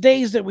 6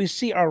 days that we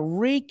see are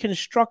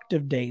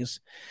reconstructive days.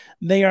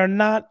 They are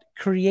not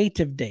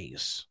creative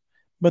days,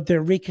 but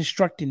they're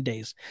reconstructing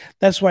days.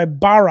 That's why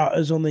bara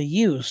is only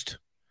used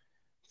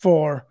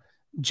for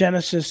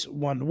Genesis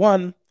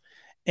 1:1,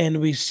 and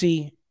we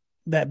see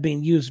that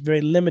being used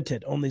very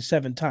limited, only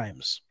 7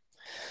 times.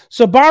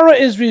 So bara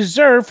is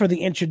reserved for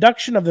the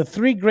introduction of the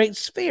 3 great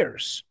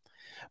spheres.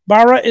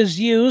 Bara is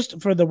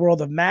used for the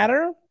world of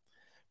matter,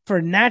 for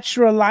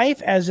natural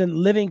life, as in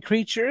living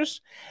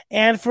creatures,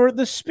 and for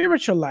the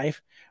spiritual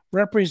life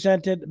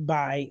represented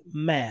by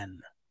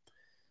man.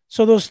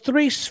 So those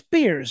 3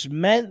 spheres,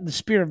 man, the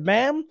spirit of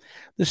man,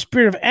 the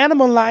spirit of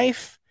animal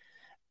life,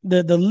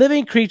 the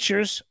living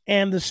creatures,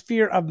 and the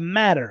sphere of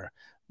matter.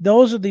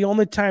 Those are the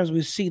only times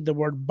we see the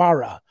word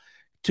bara,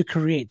 to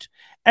create.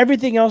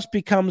 Everything else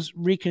becomes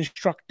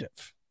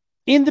reconstructive.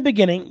 In the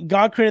beginning,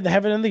 God created the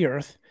heaven and the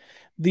earth.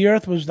 The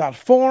earth was without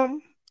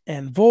form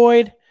and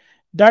void.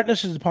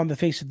 Darkness is upon the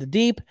face of the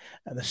deep,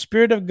 and the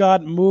Spirit of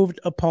God moved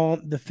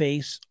upon the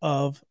face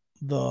of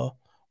the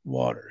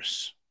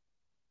waters.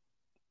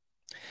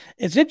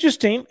 It's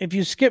interesting, if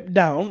you skip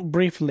down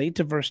briefly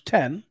to verse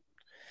 10,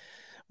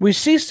 we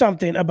see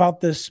something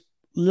about this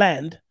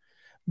land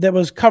that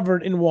was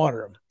covered in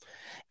water.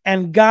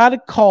 And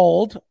God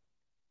called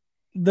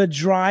the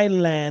dry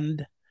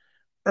land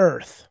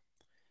earth.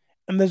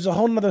 And there's a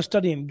whole nother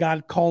study in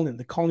God calling,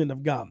 the calling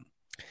of God.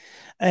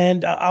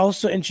 And I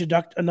also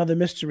introduced another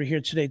mystery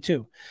here today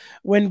too.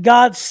 When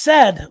God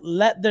said,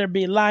 "Let there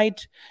be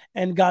light,"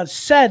 and God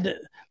said,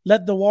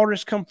 "Let the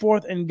waters come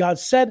forth," and God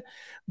said,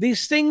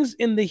 these things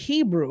in the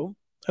Hebrew,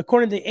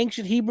 according to the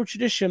ancient Hebrew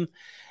tradition,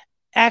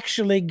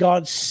 actually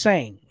God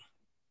sang.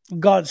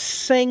 God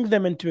sang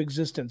them into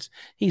existence.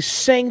 He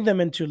sang them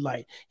into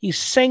light. He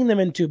sang them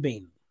into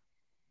being.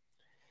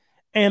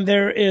 And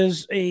there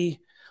is a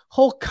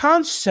whole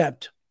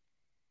concept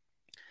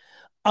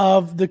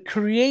of the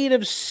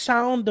creative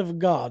sound of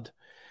God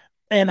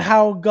and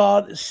how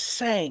God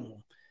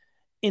sang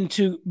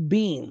into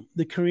being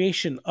the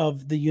creation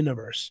of the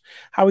universe,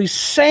 how he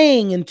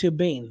sang into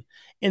being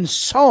in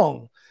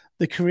song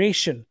the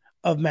creation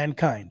of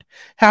mankind,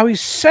 how he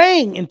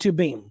sang into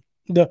being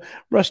the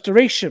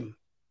restoration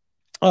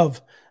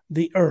of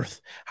the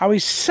earth, how he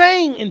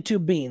sang into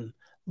being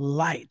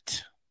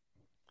light.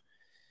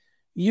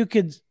 You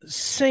could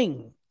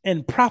sing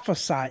and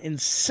prophesy and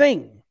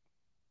sing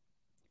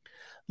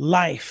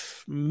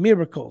life,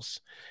 miracles,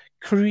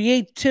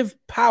 creative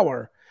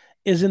power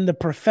is in the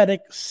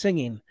prophetic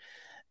singing.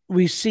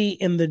 We see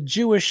in the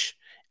Jewish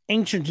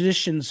ancient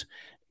traditions,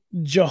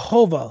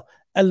 Jehovah,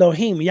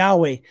 Elohim,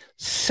 Yahweh,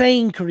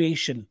 sang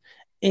creation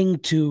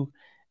into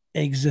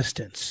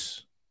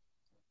existence,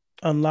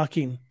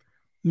 unlocking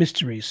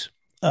mysteries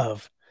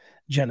of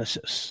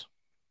Genesis.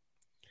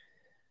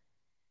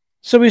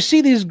 So we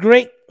see these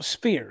great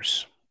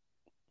spheres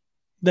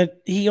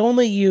that he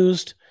only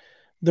used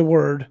the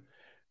word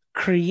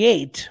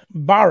create,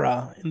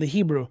 bara, in the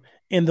Hebrew,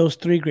 in those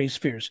 3 great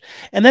spheres.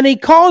 And then he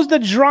calls the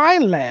dry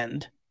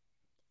land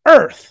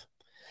earth,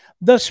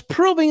 thus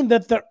proving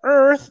that the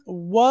earth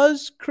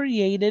was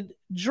created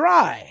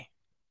dry.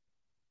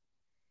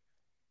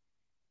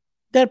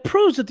 that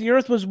proves that the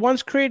earth was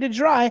once created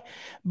dry,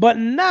 but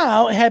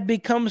now it had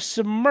become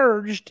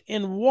submerged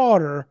in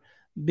water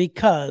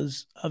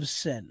because of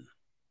sin.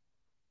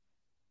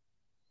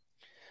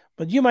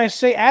 But you might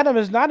say Adam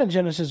is not in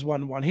Genesis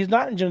 1:1. He's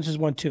not in Genesis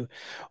 1:2.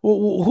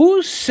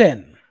 Whose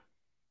sin?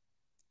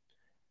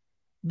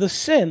 The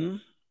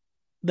sin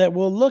that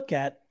we'll look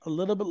at a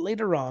little bit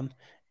later on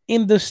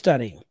in the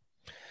study.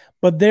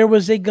 But there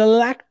was a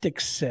galactic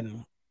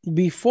sin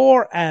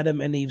before Adam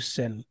and Eve's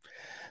sin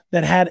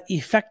that had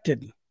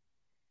affected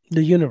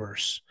the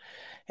universe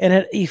and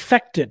had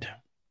affected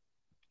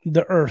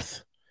the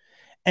earth.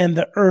 And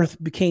the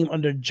earth became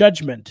under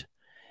judgment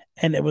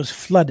and it was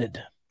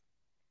flooded.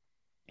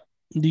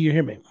 Do you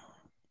hear me?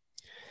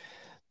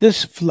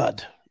 This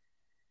flood,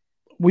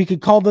 we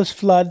could call this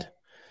flood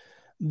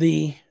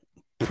the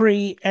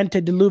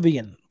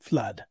pre-antediluvian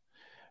flood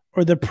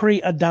or the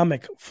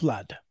pre-Adamic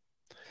flood.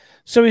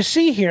 So we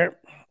see here,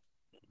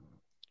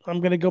 I'm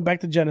going to go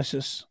back to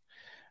Genesis,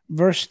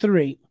 verse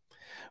 3.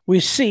 We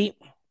see,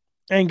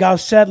 and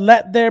God said,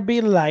 "Let there be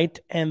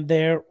light," and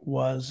there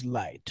was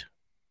light.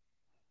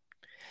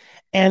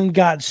 And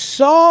God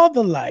saw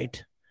the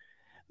light,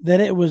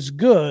 that it was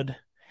good,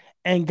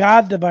 and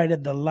God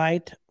divided the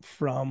light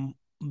from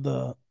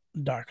the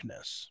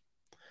darkness.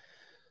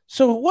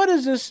 So what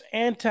is this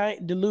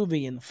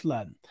antediluvian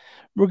flood?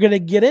 We're going to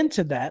get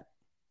into that.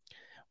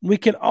 We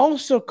can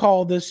also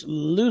call this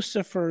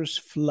Lucifer's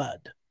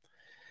flood.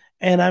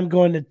 And I'm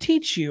going to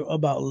teach you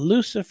about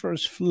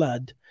Lucifer's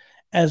flood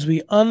as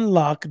we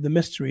unlock the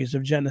mysteries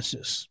of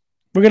Genesis.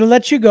 We're going to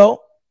let you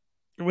go.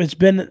 It's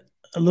been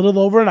a little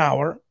over an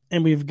hour,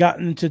 and we've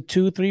gotten to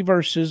 2-3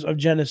 verses of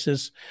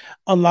Genesis,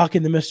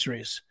 unlocking the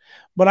mysteries.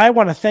 But I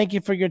want to thank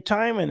you for your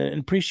time and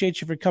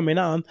appreciate you for coming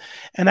on.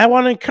 And I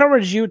want to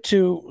encourage you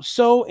to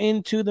sow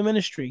into the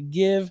ministry,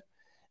 give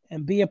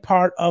and be a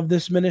part of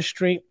this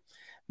ministry,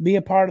 be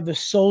a part of the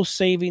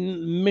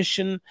soul-saving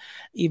mission,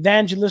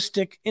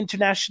 evangelistic,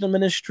 international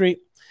ministry.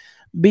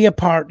 Be a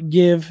part,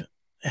 give,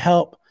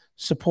 help,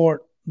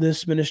 support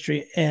this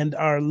ministry and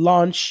our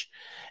launch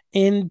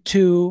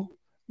into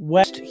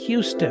West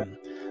Houston.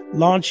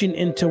 Launching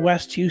into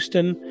West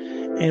Houston,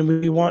 and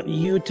we want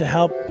you to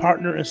help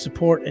partner and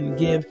support and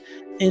give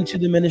into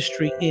the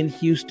ministry in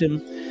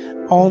Houston,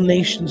 All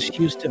Nations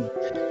Houston.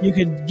 You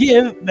could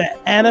give at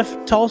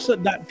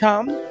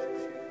aniftulsa.com.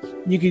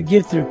 You could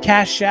give through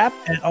Cash App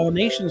at All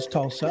Nations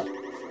Tulsa.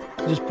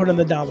 Just put in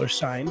the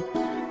 $sign.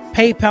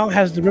 PayPal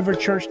has the River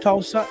Church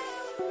Tulsa.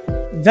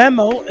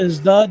 Venmo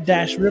is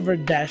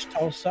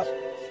the-river-tulsa.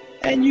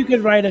 And you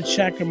could write a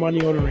check or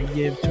money order and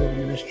give to the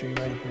ministry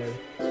right there.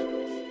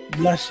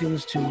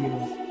 Blessings to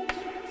you.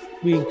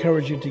 We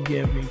encourage you to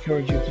give. We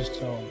encourage you to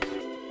sow.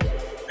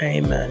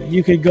 Amen.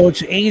 You could go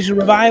to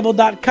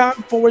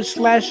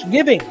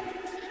asiarevival.com/giving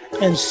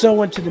and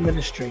sow into the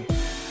ministry.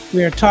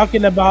 We are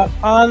talking about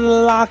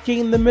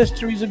unlocking the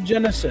mysteries of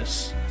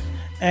Genesis,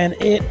 and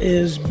it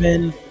has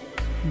been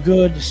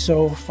good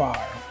so far.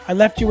 I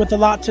left you with a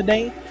lot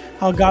today.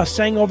 How God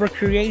sang over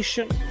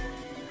creation.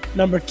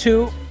 Number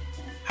 2,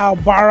 how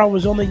bara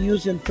was only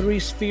used in 3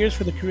 spheres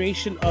for the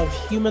creation of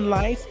human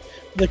life,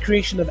 the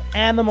creation of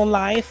animal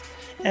life,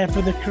 and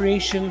for the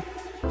creation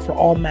for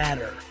all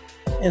matter.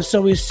 And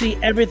so we see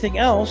everything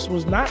else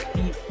was not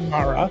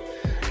bara.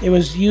 It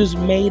was used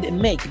made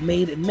and make,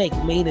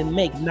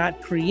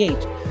 not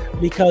create,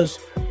 because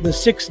the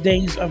 6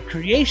 days of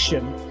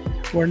creation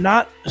were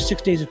not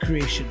 6 days of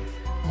creation.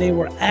 They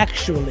were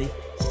actually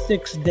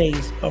 6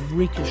 days of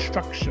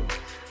reconstruction,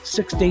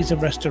 6 days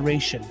of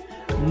restoration,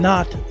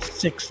 not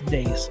 6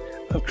 days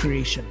of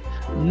creation,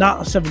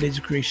 not 7 days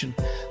of creation,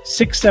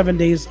 7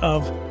 days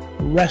of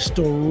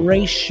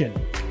restoration.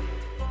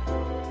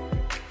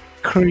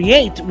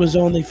 Create was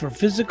only for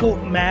physical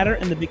matter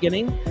in the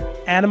beginning,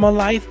 animal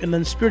life, and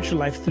then spiritual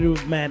life through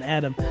man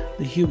Adam,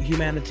 the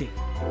humanity.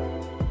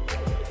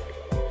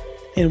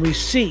 And we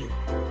see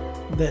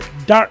that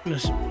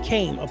darkness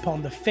came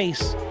upon the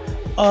face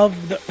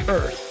of the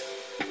earth.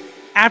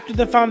 After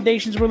the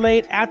foundations were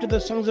laid, after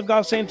the sons of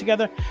God sang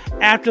together,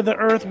 after the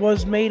earth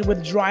was made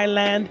with dry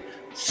land,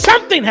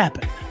 something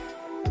happened.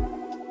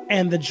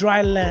 And the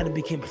dry land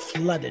became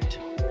flooded.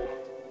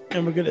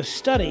 And we're going to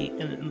study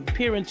and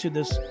peer into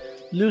this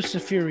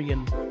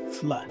Luciferian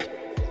flood.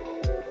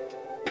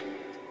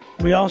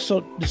 We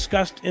also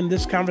discussed in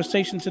this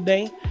conversation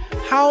today,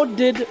 how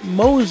did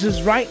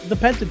Moses write the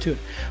Pentateuch?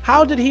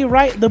 How did he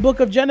write the book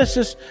of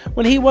Genesis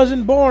when he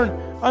wasn't born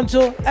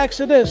until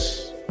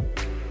Exodus?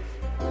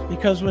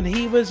 Because when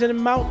he was in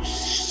Mount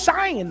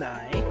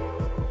Sinai,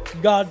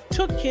 God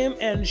took him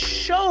and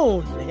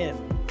showed him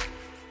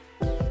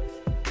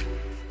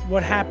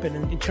what happened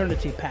in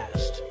eternity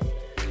past.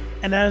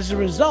 And as a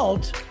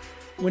result,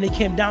 when it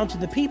came down to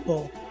the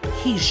people,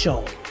 he's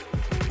shown.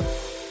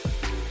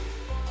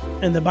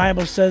 And the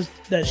Bible says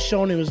that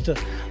showing was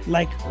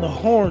like the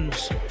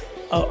horns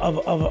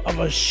of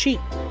a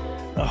sheep,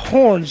 the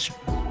horns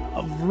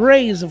of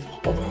rays of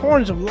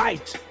horns of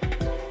light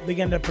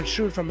began to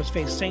protrude from his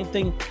face. Same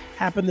thing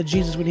happened to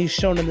Jesus when he's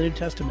shown in the New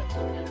Testament.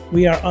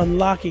 We are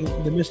unlocking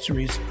the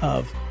mysteries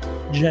of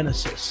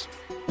Genesis.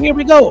 Here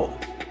we go.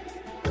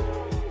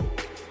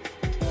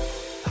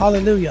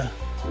 Hallelujah.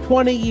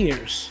 20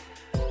 years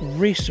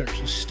research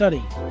and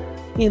study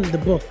in the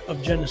book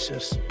of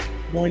Genesis.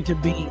 Going to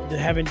be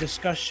having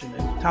discussion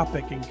and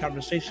topic and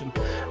conversation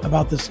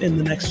about this in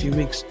the next few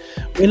weeks.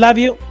 We love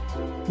you.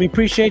 We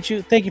appreciate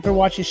you. Thank you for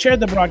watching. Share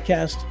the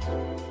broadcast.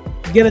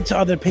 Get it to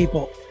other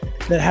people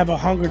that have a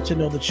hunger to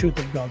know the truth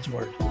of God's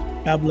word.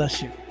 God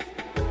bless you.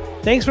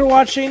 Thanks for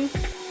watching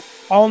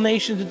All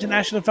Nations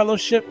International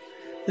Fellowship.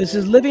 This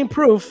is Living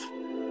Proof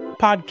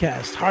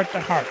Podcast, Heart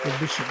to Heart with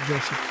Bishop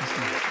Joseph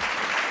Castillo.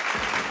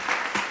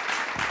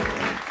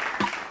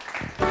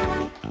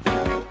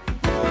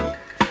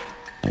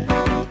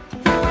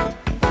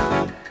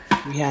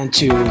 We had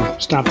to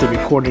stop the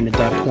recording at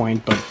that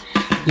point, but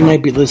you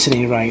might be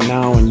listening right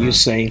now and you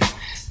say,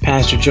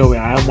 Pastor Joey,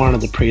 I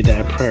wanted to pray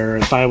that prayer.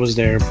 If I was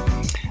there,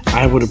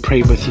 I would have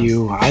prayed with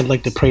you. I'd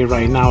like to pray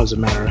right now, as a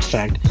matter of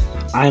fact.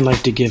 I'd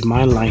like to give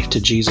my life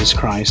to Jesus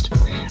Christ.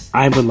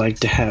 I would like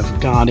to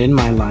have God in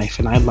my life,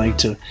 and I'd like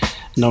to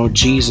know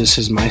Jesus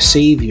as my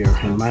Savior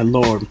and my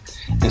Lord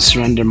and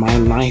surrender my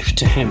life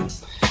to Him.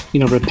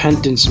 You know,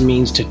 repentance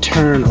means to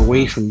turn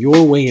away from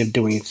your way of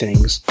doing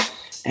things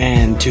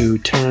and to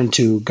turn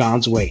to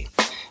God's way.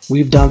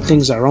 We've done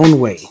things our own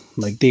way,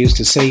 like they used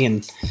to say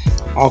in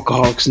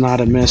Alcoholics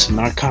Anonymous and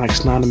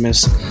Narcotics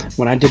Anonymous.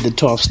 When I did the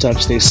 12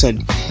 steps, they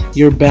said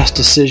your best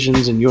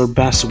decisions and your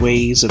best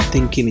ways of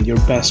thinking and your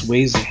best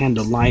ways to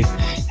handle life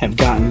have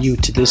gotten you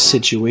to this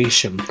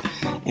situation.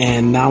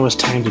 And now it's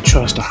time to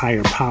trust a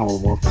higher power.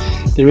 Well,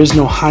 there is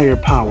no higher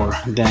power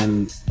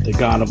than the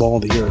God of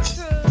all the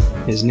earth.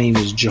 His name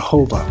is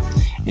Jehovah,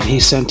 and He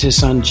sent His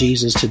Son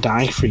Jesus to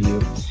die for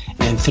you.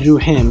 And through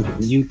Him,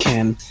 you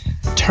can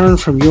turn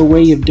from your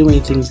way of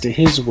doing things to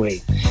His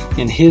way.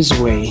 And His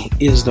way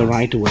is the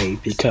right way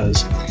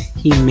because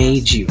He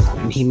made you.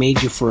 And He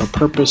made you for a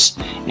purpose.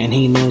 And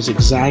He knows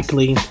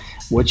exactly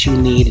what you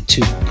need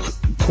to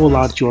pull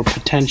out your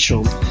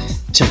potential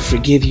to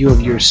forgive you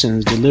of your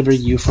sins, deliver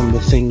you from the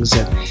things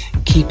that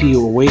keep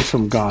you away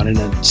from God in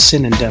a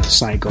sin and death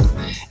cycle.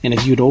 And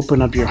if you'd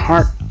open up your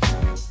heart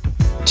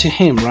to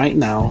Him right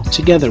now,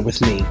 together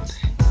with me,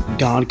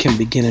 God can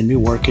begin a new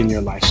work in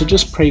your life. So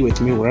just pray with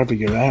me wherever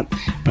you're at,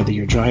 whether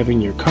you're driving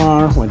your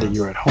car, whether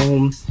you're at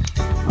home,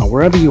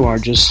 wherever you are,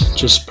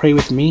 just pray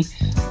with me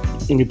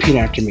and repeat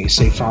after me.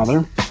 Say,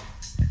 Father,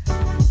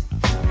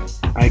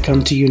 I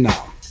come to you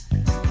now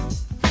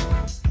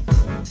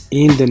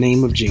in the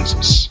name of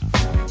Jesus.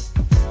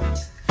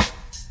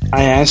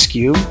 I ask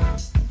you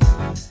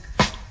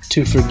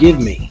to forgive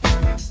me.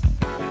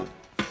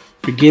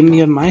 Forgive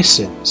me of my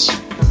sins.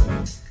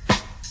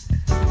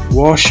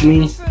 Wash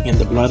me in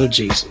the blood of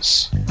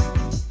Jesus.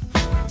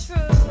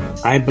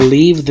 I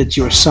believe that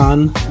your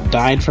Son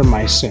died for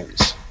my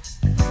sins.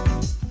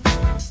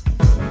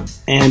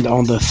 And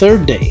on the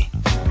third day,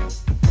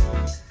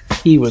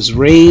 He was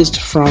raised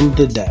from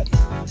the dead.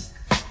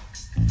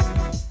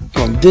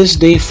 From this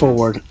day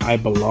forward, I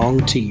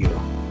belong to you.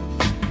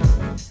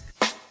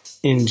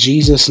 In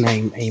Jesus'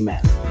 name,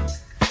 amen.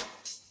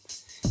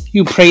 If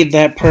you prayed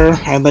that prayer,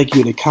 I'd like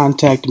you to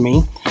contact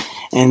me,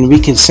 and we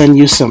can send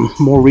you some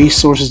more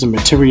resources and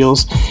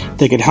materials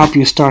that can help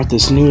you start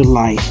this new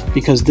life,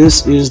 because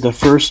this is the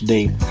first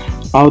day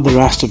of the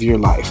rest of your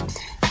life.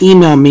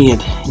 Email me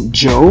at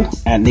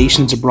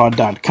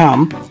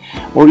joe@nationsabroad.com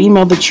or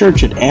email the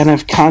church at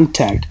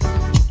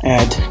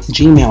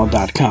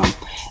nfcontact@gmail.com.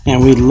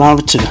 And we'd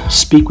love to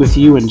speak with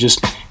you and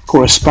just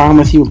correspond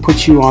with you and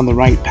put you on the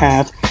right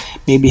path.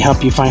 Maybe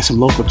help you find some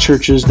local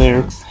churches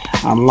there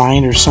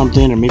online or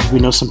something, or maybe we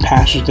know some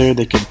pastors there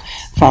that could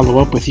follow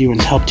up with you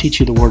and help teach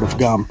you the Word of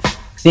God.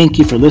 Thank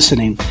you for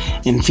listening,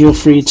 and feel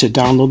free to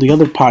download the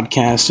other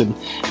podcasts and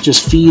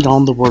just feed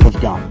on the Word of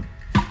God.